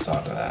 I just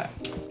thought of that.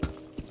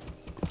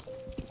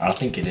 I don't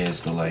think it is,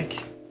 but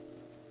like...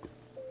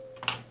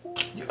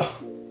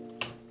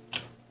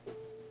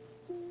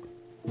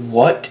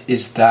 What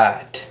is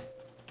that?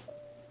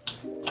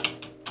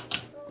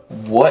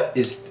 What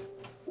is...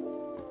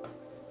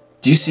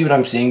 Do you see what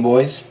I'm seeing,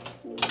 boys?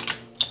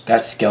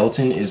 That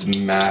skeleton is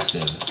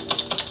massive.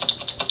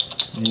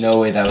 No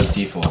way that was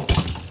default.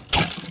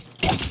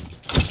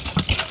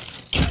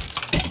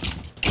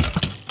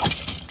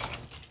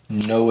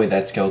 No way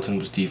that skeleton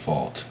was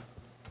default.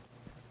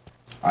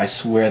 I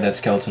swear that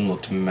skeleton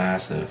looked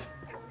massive.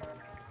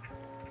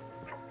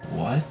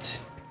 What?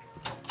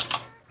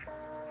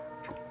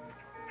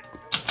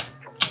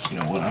 You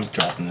know what? I'm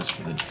dropping this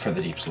for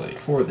the deep slate.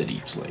 For the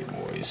deep slate,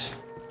 boys.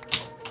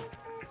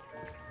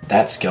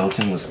 That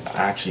skeleton was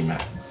actually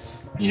mad.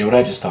 You know what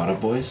I just thought of,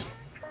 boys?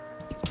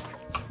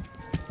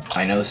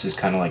 I know this is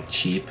kind of like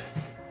cheap,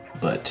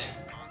 but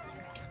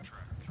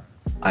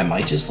I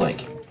might just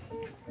like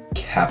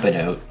cap it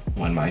out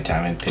when my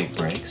diamond pick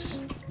breaks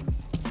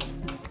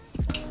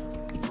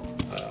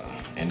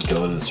and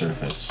go to the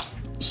surface.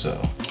 So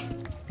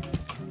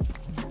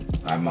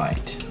I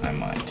might.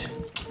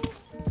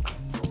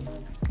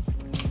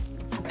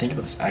 Think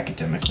about this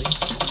academically.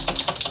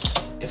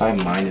 If I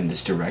mine in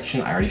this direction,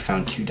 I already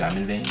found 2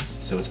 diamond veins,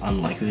 so it's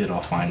unlikely that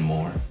I'll find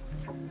more.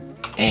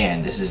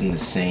 And this is in the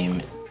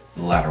same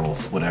lateral,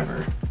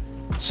 whatever.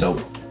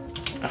 So,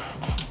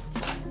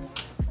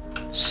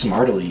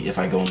 smartly, if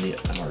I go in the,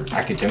 or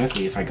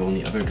academically, if I go in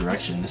the other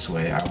direction this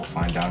way, I will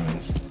find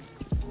diamonds.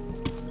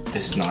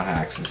 This is not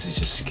hacks, this is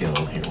just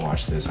skill. Here,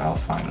 watch this, I'll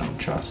find them,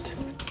 trust.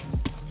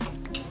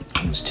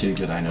 It was too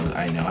good, I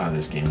know how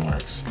this game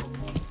works.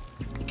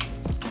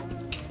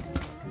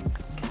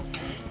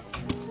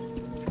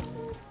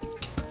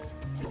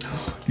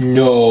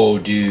 No,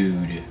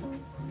 dude.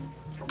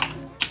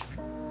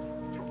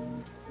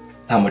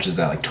 How much is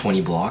that? Like 20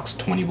 blocks?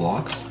 20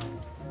 blocks?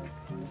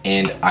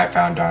 And I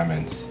found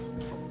diamonds.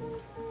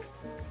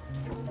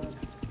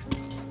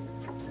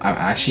 I'm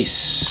actually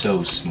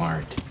so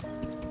smart.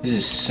 This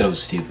is so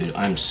stupid.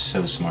 I'm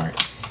so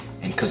smart.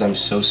 And because I'm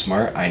so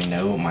smart, I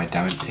know my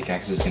diamond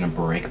pickaxe is going to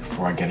break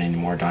before I get any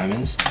more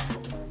diamonds.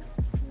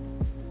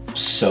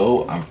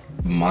 So I'm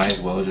might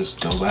as well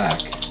just go back.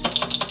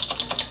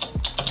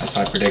 That's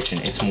my prediction.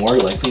 It's more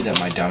likely that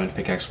my diamond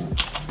pickaxe,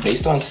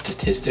 based on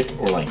statistic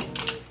or like,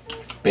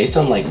 based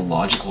on like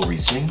logical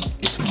reasoning,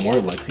 it's more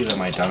likely that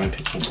my diamond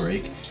pick will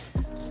break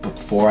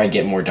before I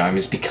get more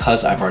diamonds,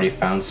 because I've already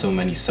found so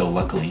many so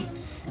luckily.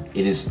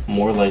 It is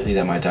more likely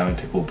that my diamond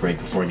pick will break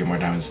before I get more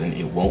diamonds than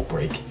it won't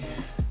break.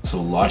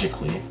 So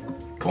logically,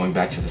 going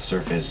back to the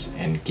surface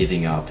and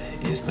giving up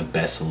is the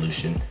best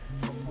solution.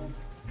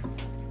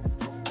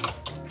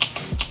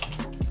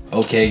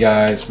 Okay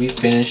guys, we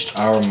finished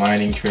our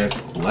mining trip.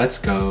 Let's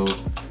go.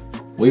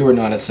 We were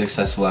not as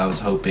successful as I was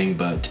hoping,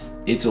 but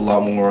it's a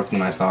lot more work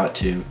than I thought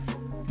to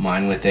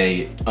mine with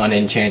a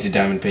unenchanted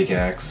diamond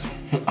pickaxe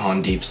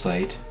on deep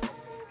slate.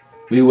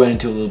 We went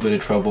into a little bit of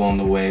trouble on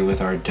the way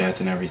with our death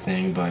and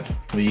everything, but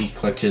we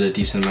collected a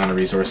decent amount of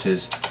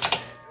resources,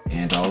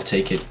 and I'll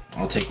take it.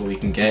 I'll take what we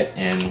can get,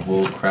 and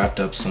we'll craft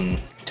up some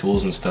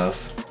tools and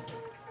stuff.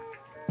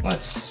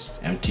 Let's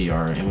empty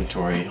our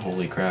inventory.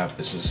 Holy crap,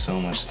 this is so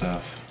much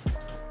stuff.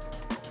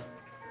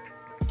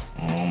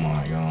 Oh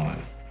my god.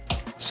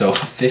 So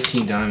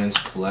 15 diamonds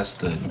plus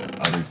the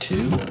other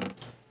 2.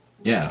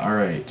 Yeah,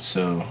 alright.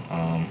 So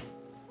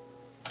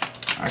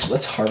actually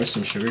let's harvest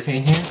some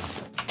sugarcane here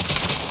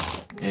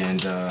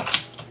and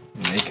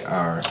make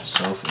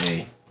ourselves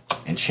a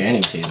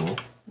enchanting table.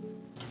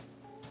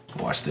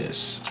 Watch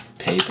this.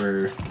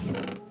 Paper,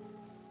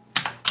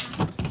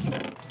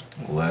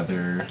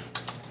 leather,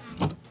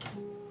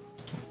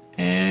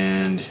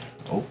 and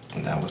oh,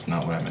 that was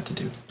not what I meant to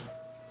do.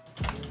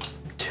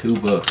 2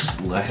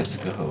 books. Let's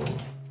go.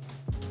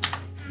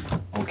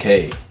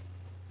 Okay.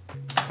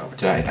 Oh,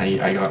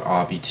 I got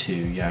obby too.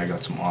 Yeah, I got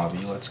some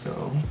obby. Let's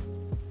go.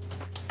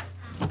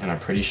 And I'm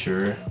pretty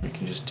sure we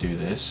can just do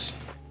this.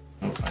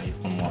 Oh, I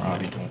need one more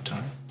obby, don't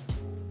I?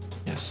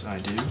 Yes, I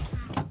do.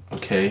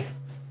 Okay.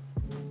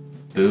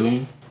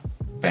 Boom.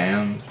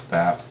 Bam.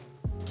 Bap.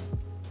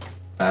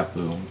 Bap.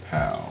 Boom.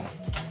 Pow.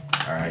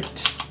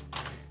 Alright.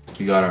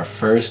 We got our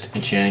first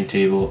enchanting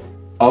table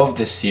of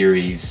the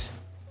series.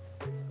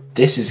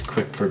 This is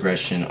quick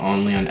progression,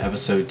 only on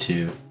episode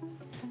 2.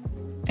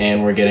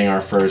 And we're getting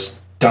our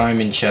first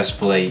diamond chest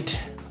plate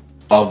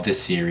of the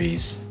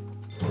series.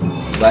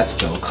 Let's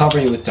go.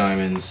 Covering it with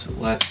diamonds.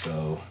 Let's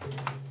go.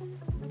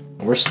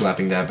 We're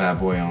slapping that bad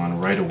boy on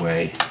right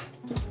away.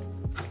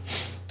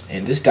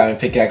 And this diamond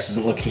pickaxe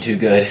isn't looking too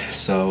good,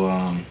 so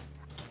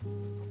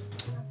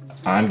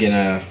I'm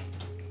gonna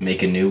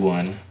make a new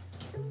one.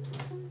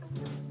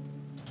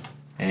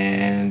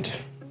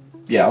 And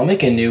yeah, I'll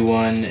make a new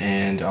one,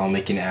 and I'll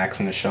make an axe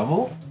and a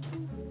shovel.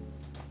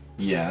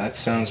 Yeah, that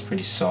sounds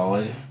pretty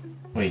solid.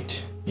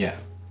 Wait, yeah.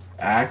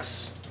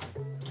 Axe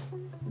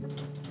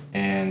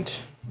and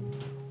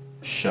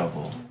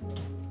shovel.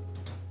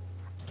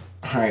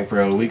 Alright,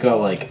 bro, we got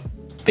like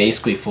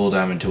basically full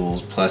diamond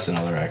tools plus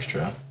another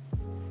extra.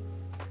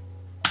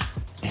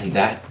 And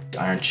that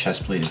iron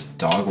chest plate is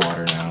dog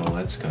water now.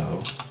 Let's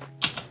go.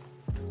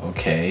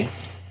 Okay.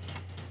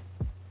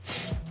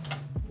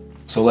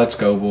 So let's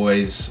go,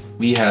 boys.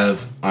 We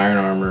have iron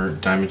armor,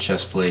 diamond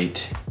chest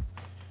plate,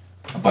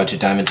 a bunch of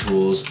diamond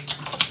tools.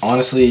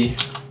 Honestly,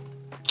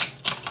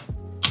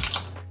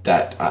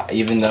 that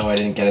even though I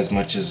didn't get as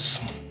much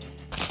as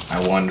I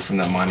wanted from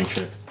that mining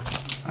trip,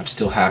 I'm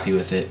still happy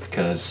with it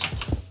because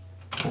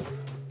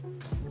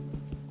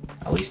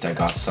at least I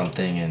got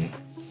something, and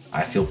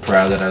I feel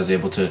proud that I was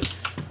able to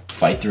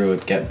fight through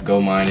it,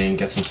 go mining,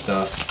 get some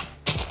stuff,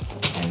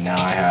 and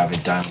now I have a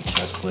diamond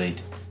chest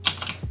plate.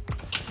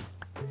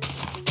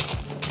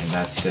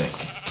 That's sick.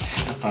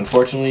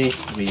 Unfortunately,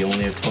 we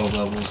only have 12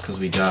 levels because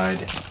we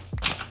died.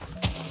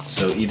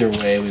 So either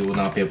way, we will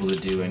not be able to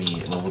do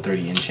any level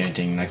 30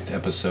 enchanting next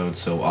episode.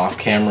 So off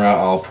camera,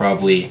 I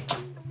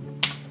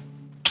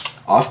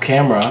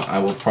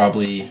will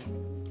probably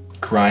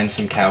grind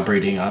some cow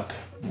breeding up,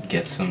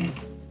 get some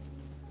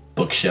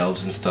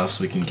bookshelves and stuff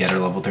so we can get our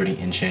level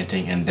 30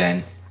 enchanting, and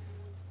then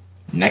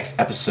next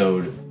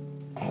episode,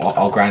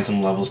 I'll grind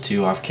some levels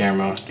too off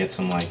camera, get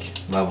some like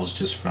levels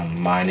just from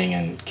mining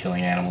and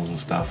killing animals and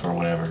stuff or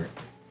whatever.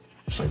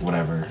 Just like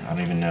whatever, I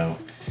don't even know.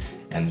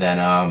 And then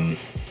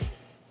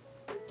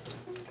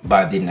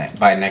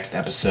by next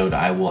episode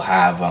I will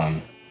have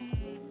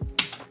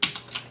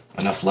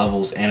enough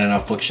levels and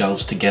enough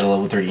bookshelves to get a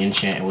level 30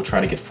 enchant, and we'll try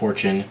to get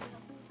fortune.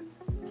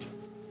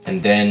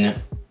 And then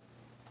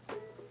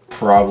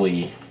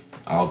probably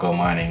I'll go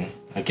mining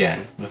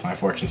again with my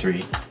fortune 3.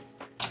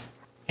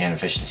 And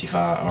efficiency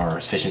 5 or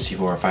efficiency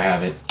 4 if I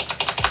have it,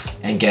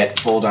 and get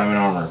full diamond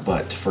armor.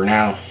 But for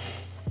now,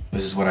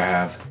 this is what I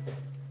have,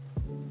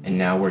 and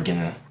now we're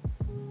gonna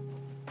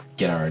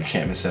get our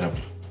enchantment set up,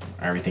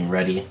 everything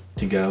ready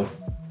to go.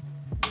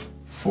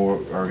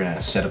 We're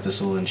gonna set up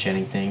this little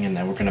enchanting thing, and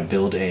then we're gonna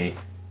build a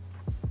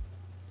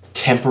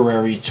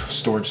temporary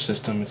storage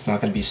system. It's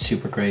not gonna be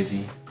super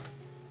crazy.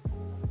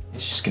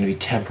 It's just gonna be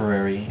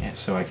temporary,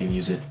 so I can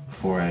use it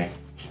before I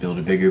build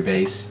a bigger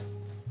base.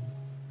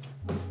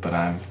 But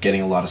I'm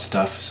getting a lot of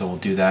stuff, so we'll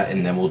do that,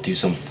 and then we'll do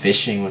some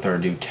fishing with our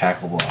new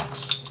tackle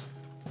blocks.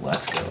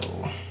 Let's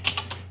go.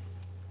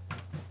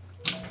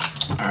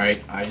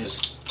 Alright, I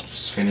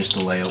just finished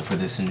the layout for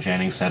this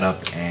enchanting setup,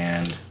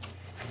 and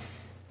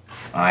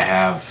I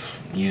have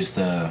used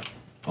the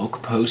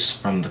oak posts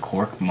from the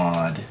cork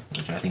mod,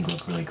 which I think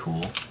look really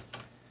cool,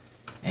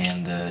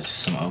 and just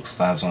some oak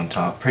slabs on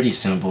top. Pretty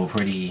simple,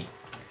 pretty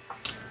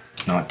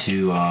not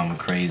too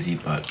crazy,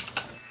 but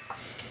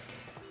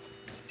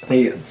I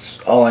think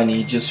it's all I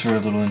need just for a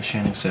little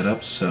enchanting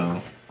setup.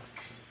 So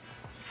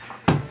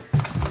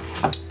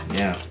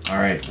yeah,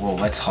 alright, well,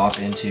 let's hop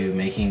into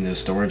making the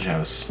storage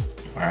house.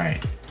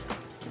 Alright.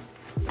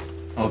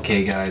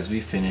 Okay guys, we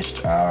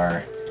finished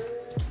our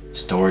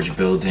storage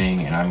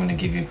building, and I'm going to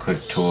give you a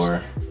quick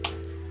tour.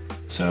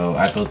 So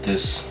I built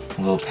this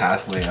little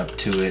pathway up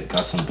to it,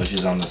 got some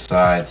bushes on the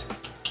sides.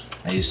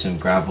 I used some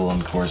gravel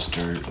and coarse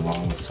dirt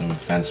along with some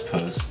fence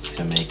posts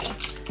to make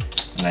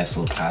a nice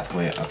little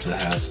pathway up to the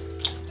house.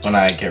 When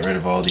I get rid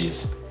of all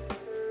these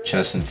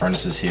chests and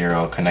furnaces here,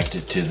 I'll connect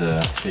it to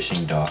the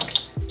fishing dock.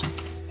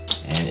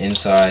 And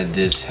inside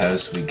this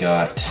house we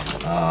got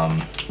a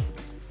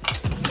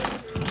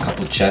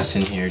couple chests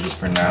in here just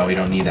for now. We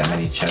don't need that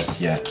many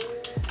chests yet.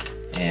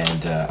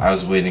 And I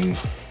was waiting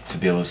to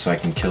be able so I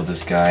can kill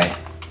this guy,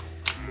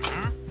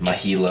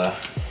 Mahilia,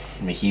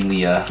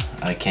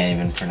 I can't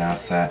even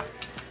pronounce that.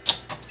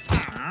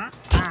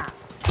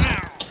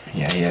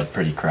 Yeah, he had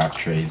pretty crap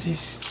trades. He's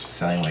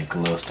selling like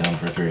glowstone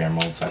for 3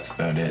 emeralds, that's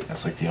about it.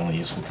 That's like the only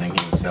useful thing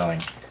he was selling.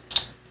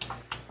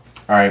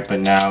 Alright, but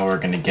now we're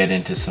gonna get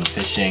into some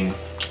fishing.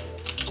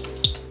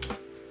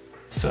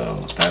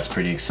 So that's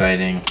pretty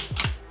exciting.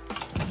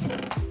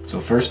 So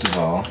first of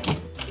all,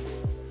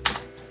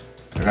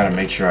 I gotta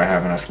make sure I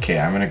have enough. Okay,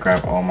 I'm gonna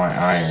grab all my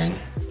iron,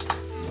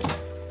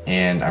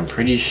 and I'm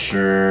pretty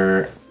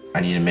sure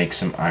I need to make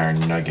some iron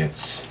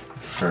nuggets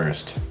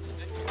first.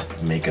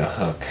 Make a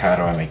hook. How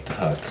do I make the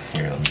hook?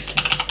 Here, let me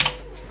see.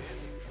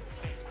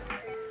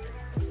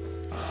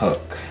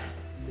 Hook.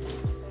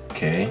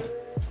 Okay.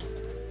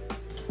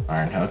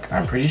 Iron hook.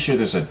 I'm pretty sure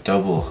there's a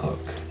double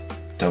hook.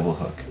 Double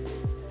hook.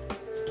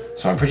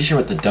 So I'm pretty sure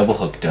what the double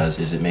hook does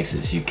is it makes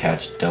it so you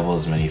catch double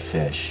as many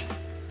fish.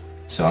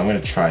 So I'm gonna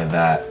try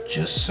that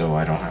just so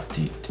I don't have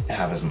to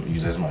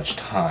use as much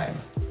time.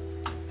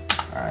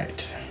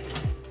 Alright.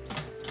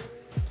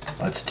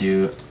 Let's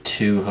do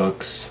 2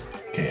 hooks.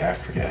 Okay, I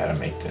forget how to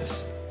make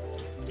this.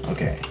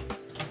 Okay.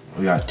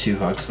 We got 2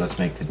 hooks, let's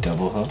make the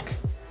double hook.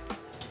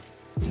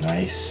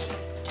 Nice.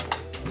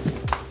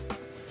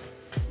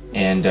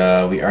 And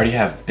we already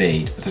have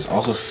bait, but there's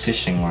also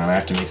fishing line. I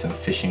have to make some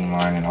fishing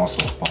line and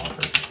also a bobber.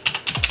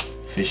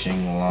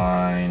 Fishing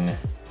line,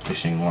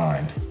 fishing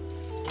line.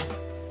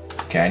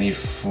 Okay, I need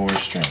 4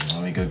 string.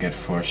 Let me go get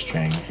 4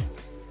 string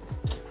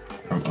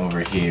from over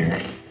here.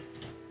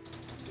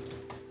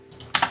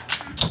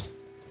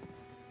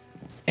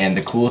 And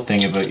the cool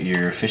thing about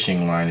your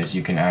fishing line is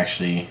you can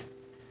actually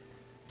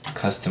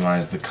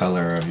customize the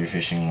color of your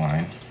fishing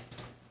line.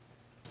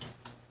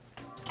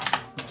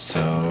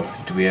 So,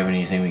 do we have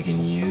anything we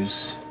can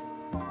use?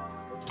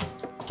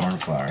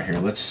 Cornflower. Here,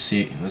 let's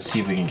see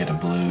if we can get a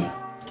blue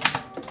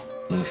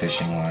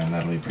fishing line.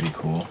 That'll be pretty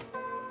cool.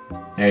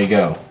 There you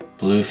go.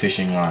 Blue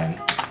fishing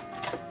line.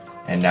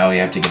 And now we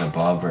have to get a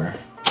bobber.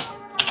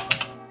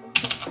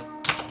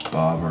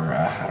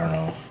 I don't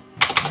know.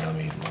 Here, let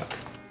me look.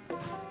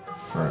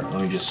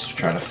 Let me just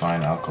try to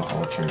find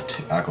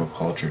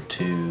aquaculture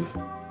 2.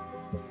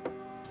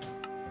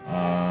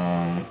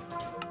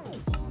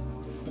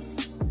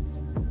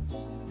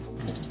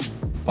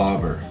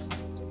 Bobber.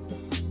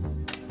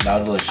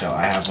 Nautilus shell.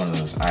 I have one of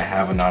those. I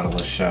have a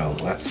nautilus shell.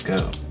 Let's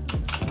go.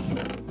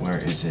 Where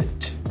is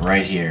it?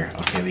 Right here.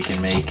 Okay, we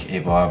can make a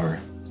bobber.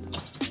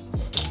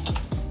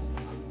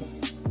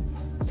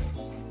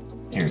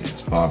 Here it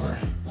is, bobber.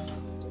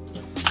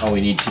 Oh,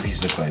 we need 2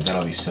 pieces of clay.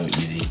 That'll be so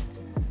easy.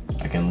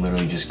 I can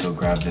literally just go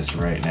grab this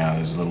right now.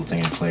 There's a little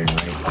thing of clay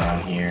right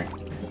down here.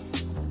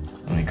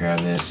 Let me grab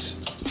this.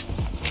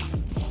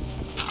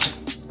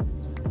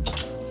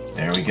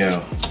 There we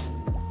go.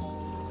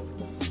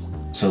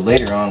 So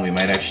later on, we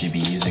might actually be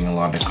using a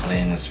lot of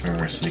clay in this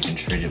river, so we can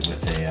trade it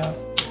with a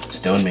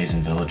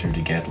stonemason villager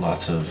to get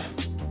lots of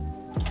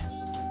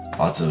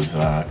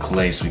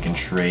clay, so we can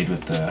trade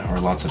with or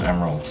lots of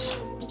emeralds.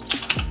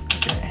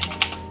 Okay,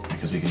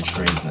 because we can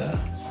trade the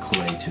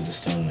clay to the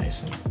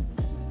stonemason.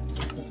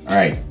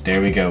 Alright,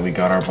 there we go. We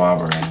got our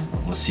bobber, and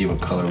let's see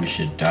what color we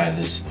should dye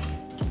this.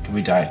 Can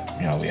we dye?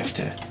 No, we have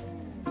to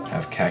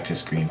have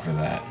cactus green for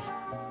that.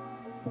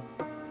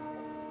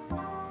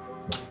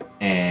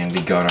 And we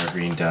got our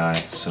green dye,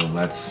 so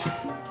let's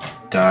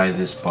dye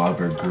this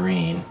bobber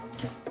green.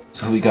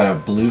 So we got a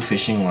blue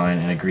fishing line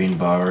and a green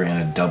bobber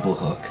and a double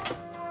hook.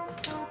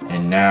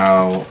 And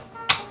now,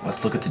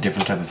 let's look at the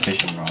different type of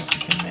fishing rods we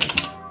can make.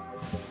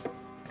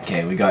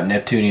 Okay, we got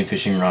Neptunian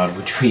fishing rod,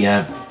 which we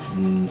have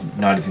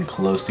not even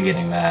close to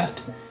getting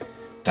that.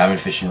 Diamond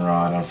fishing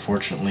rod.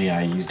 Unfortunately,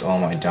 I used all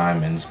my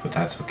diamonds, but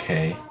that's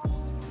okay.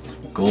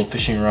 Gold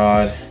fishing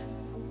rod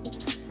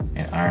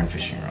and iron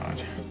fishing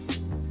rod.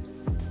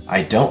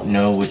 I don't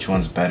know which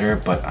one's better,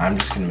 but I'm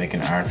just gonna make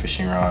an iron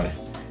fishing rod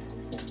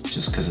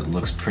just because it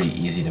looks pretty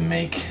easy to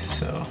make.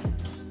 So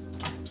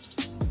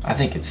I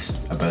think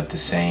it's about the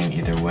same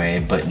either way,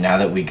 but now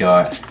that we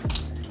got,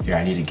 here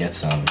I need to get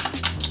some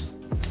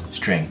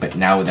string, but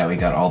now that we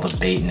got all the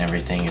bait and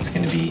everything, it's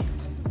gonna be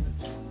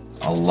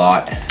a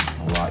lot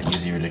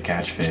easier to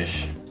catch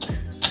fish.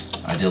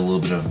 I did a little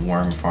bit of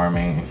worm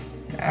farming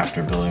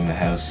after building the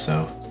house,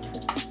 so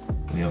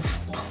we have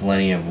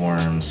plenty of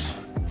worms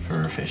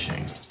for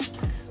fishing.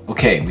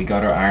 Okay, we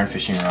got our iron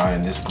fishing rod,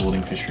 and this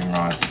golden fishing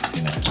rod's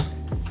gonna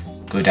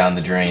go down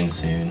the drain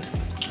soon.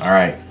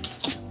 Alright,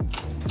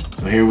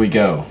 so here we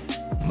go.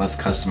 Let's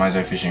customize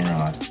our fishing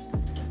rod.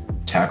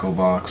 Tackle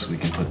box, we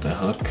can put the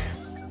hook,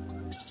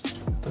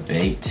 the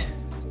bait,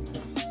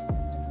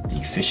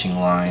 the fishing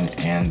line,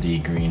 and the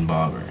green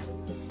bobber.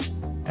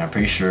 And I'm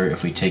pretty sure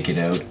if we take it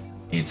out,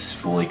 it's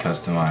fully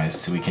customized,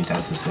 so we can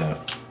test this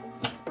out.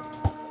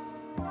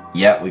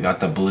 Yep, we got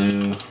the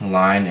blue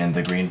line and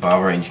the green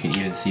bobber, and you can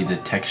even see the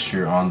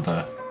texture on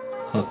the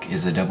hook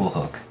is a double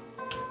hook.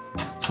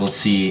 So let's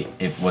see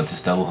what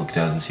this double hook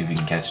does and see if we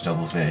can catch a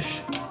double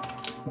fish.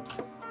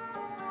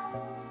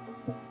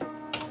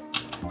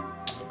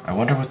 I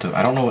wonder what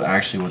I don't know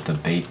actually what the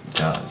bait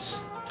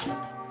does.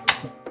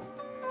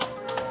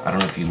 I don't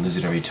know if you lose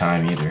it every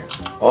time either.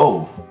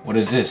 Oh, what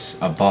is this?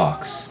 A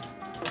box.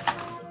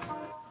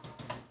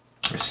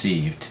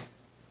 Received.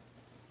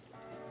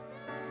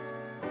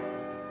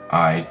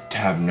 I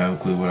have no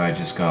clue what I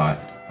just got.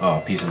 Oh,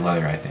 a piece of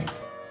leather, I think.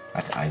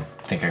 I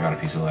think I got a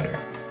piece of leather.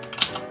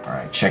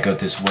 Alright, check out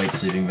this white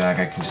sleeping bag.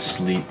 I can just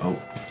sleep. Oh,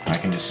 I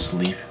can just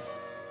sleep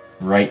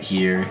right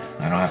here.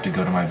 I don't have to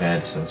go to my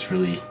bed, so it's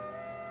really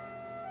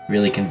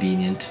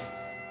convenient.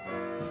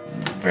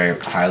 Very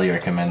highly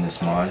recommend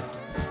this mod.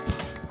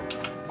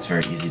 It's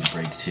very easy to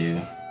break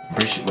too. I'm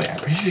pretty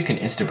sure you can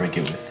insta break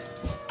it with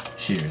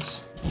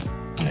shears.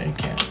 No, you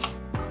can't.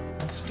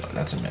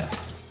 That's a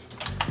myth.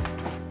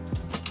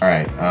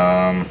 Alright,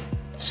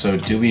 so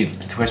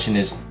the question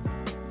is,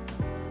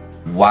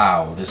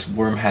 wow, this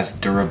worm has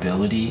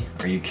durability?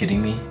 Are you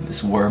kidding me?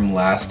 This worm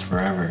lasts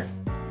forever.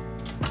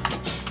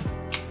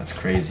 That's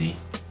crazy.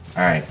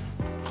 Alright,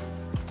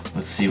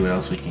 let's see what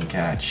else we can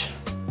catch.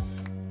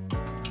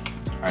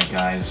 Alright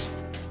guys,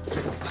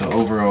 so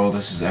overall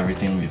this is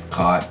everything we've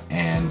caught,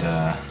 and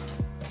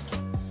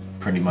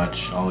pretty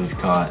much all we've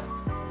caught.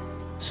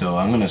 So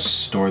I'm gonna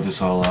store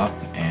this all up,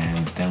 and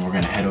then we're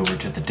gonna head over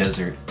to the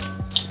desert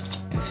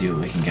and see what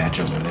we can catch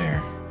over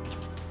there.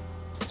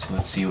 So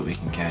let's see what we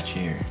can catch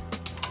here.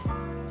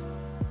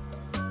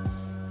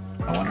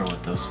 I wonder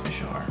what those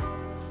fish are.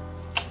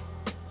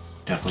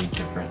 Definitely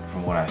different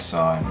from what I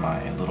saw in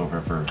my little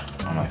river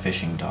on my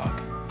fishing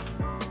dock.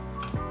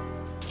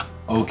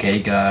 Okay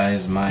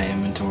guys, my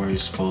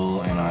inventory's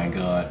full, and I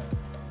got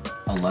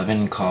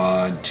 11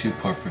 cod, 2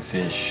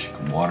 pufferfish,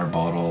 water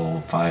bottle,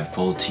 5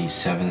 bulties,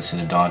 7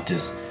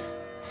 synodontis,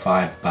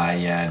 5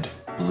 bayad,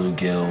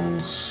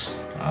 bluegills,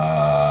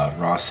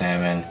 raw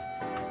salmon,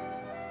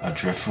 a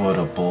driftwood,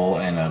 a bull,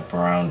 and a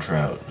brown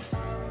trout,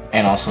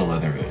 and also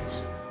leather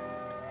goods,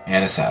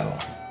 and a saddle.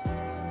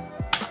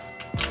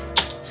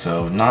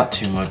 So not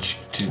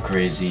too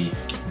crazy,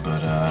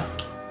 but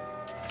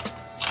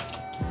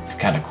it's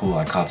kind of cool.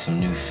 I caught some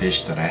new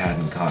fish that I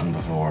hadn't caught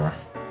before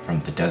from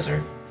the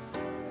desert,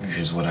 which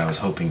is what I was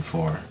hoping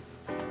for.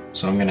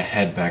 So I'm gonna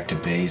head back to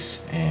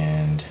base,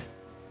 and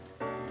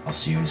I'll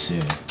see you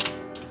soon.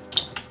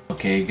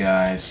 Okay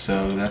guys,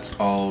 so that's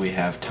all we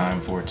have time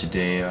for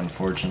today,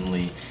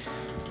 unfortunately,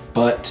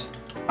 but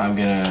I'm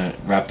gonna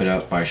wrap it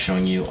up by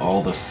showing you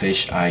all the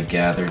fish I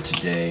gathered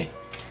today,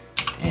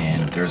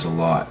 and there's a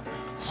lot.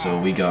 So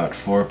we got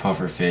 4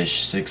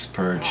 pufferfish, 6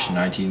 perch,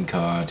 19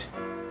 cod,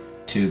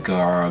 2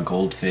 gara,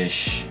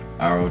 goldfish,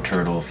 arrow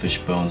turtle, fish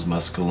bones,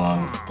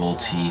 muskellunge,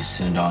 bulty,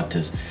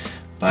 synodontis,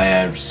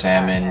 bayad,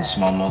 salmon,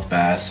 smallmouth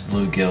bass,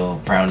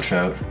 bluegill, brown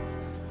trout,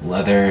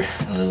 leather,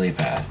 lily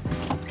pad.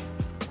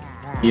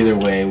 Either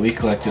way, we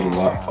collected a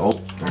lot. Oh,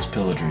 there's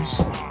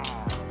pillagers.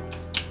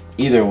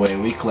 Either way,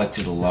 we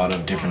collected a lot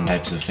of different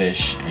types of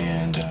fish,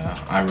 and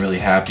I'm really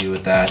happy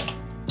with that.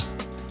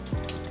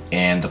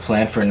 And the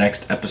plan for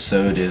next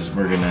episode is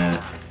we're gonna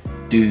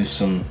do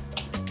some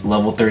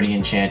level 30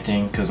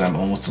 enchanting, because I'm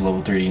almost to level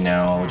 30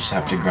 now. I'll just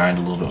have to grind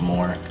a little bit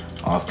more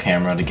off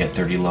camera to get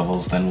 30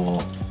 levels. Then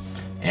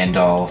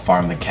I'll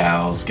farm the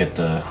cows, get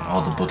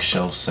all the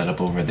bookshelves set up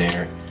over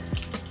there.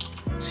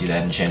 See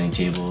that enchanting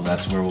table?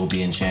 That's where we'll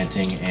be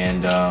enchanting.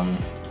 And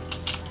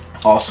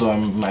also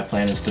my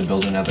plan is to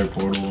build another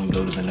portal and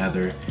go to the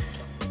Nether,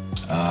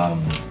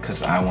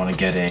 because I want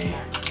to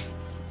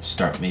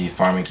start maybe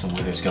farming some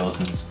wither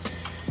skeletons.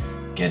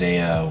 Get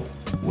a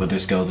wither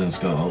skeleton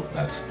skull.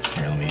 Oh,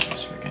 here, let me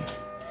just freaking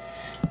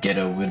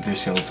get a wither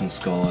skeleton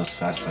skull as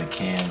fast as I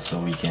can, so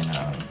we can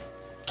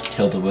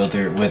kill the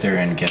wither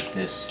and get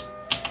this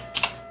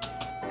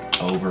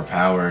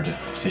overpowered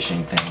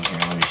fishing thing.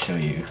 Here, let me show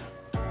you.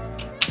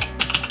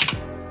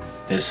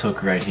 This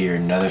hook right here,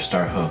 Nether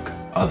Star hook,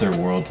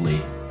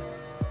 otherworldly.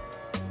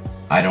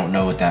 I don't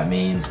know what that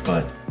means,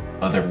 but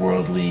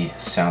otherworldly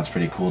sounds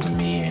pretty cool to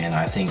me, and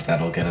I think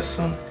that'll get us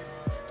some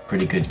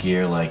pretty good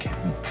gear, like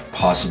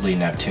possibly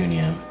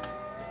Neptunium.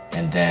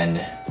 and then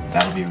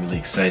that'll be really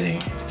exciting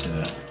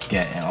to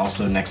get. And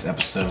also next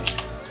episode,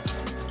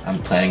 I'm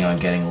planning on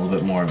getting a little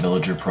bit more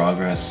villager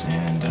progress,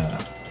 and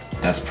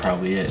that's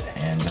probably it.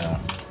 And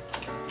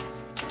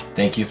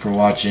thank you for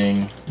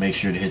watching. Make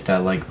sure to hit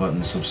that like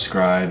button,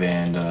 subscribe,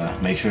 and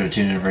make sure to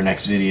tune in for our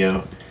next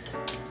video.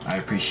 I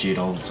appreciate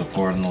all the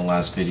support in the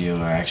last video.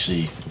 I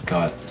actually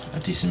got a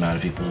decent amount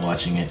of people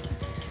watching it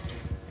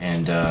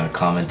and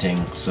commenting,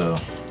 so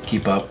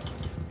keep up.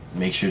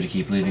 Make sure to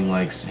keep leaving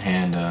likes,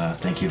 and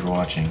thank you for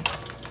watching.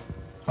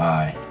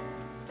 Bye.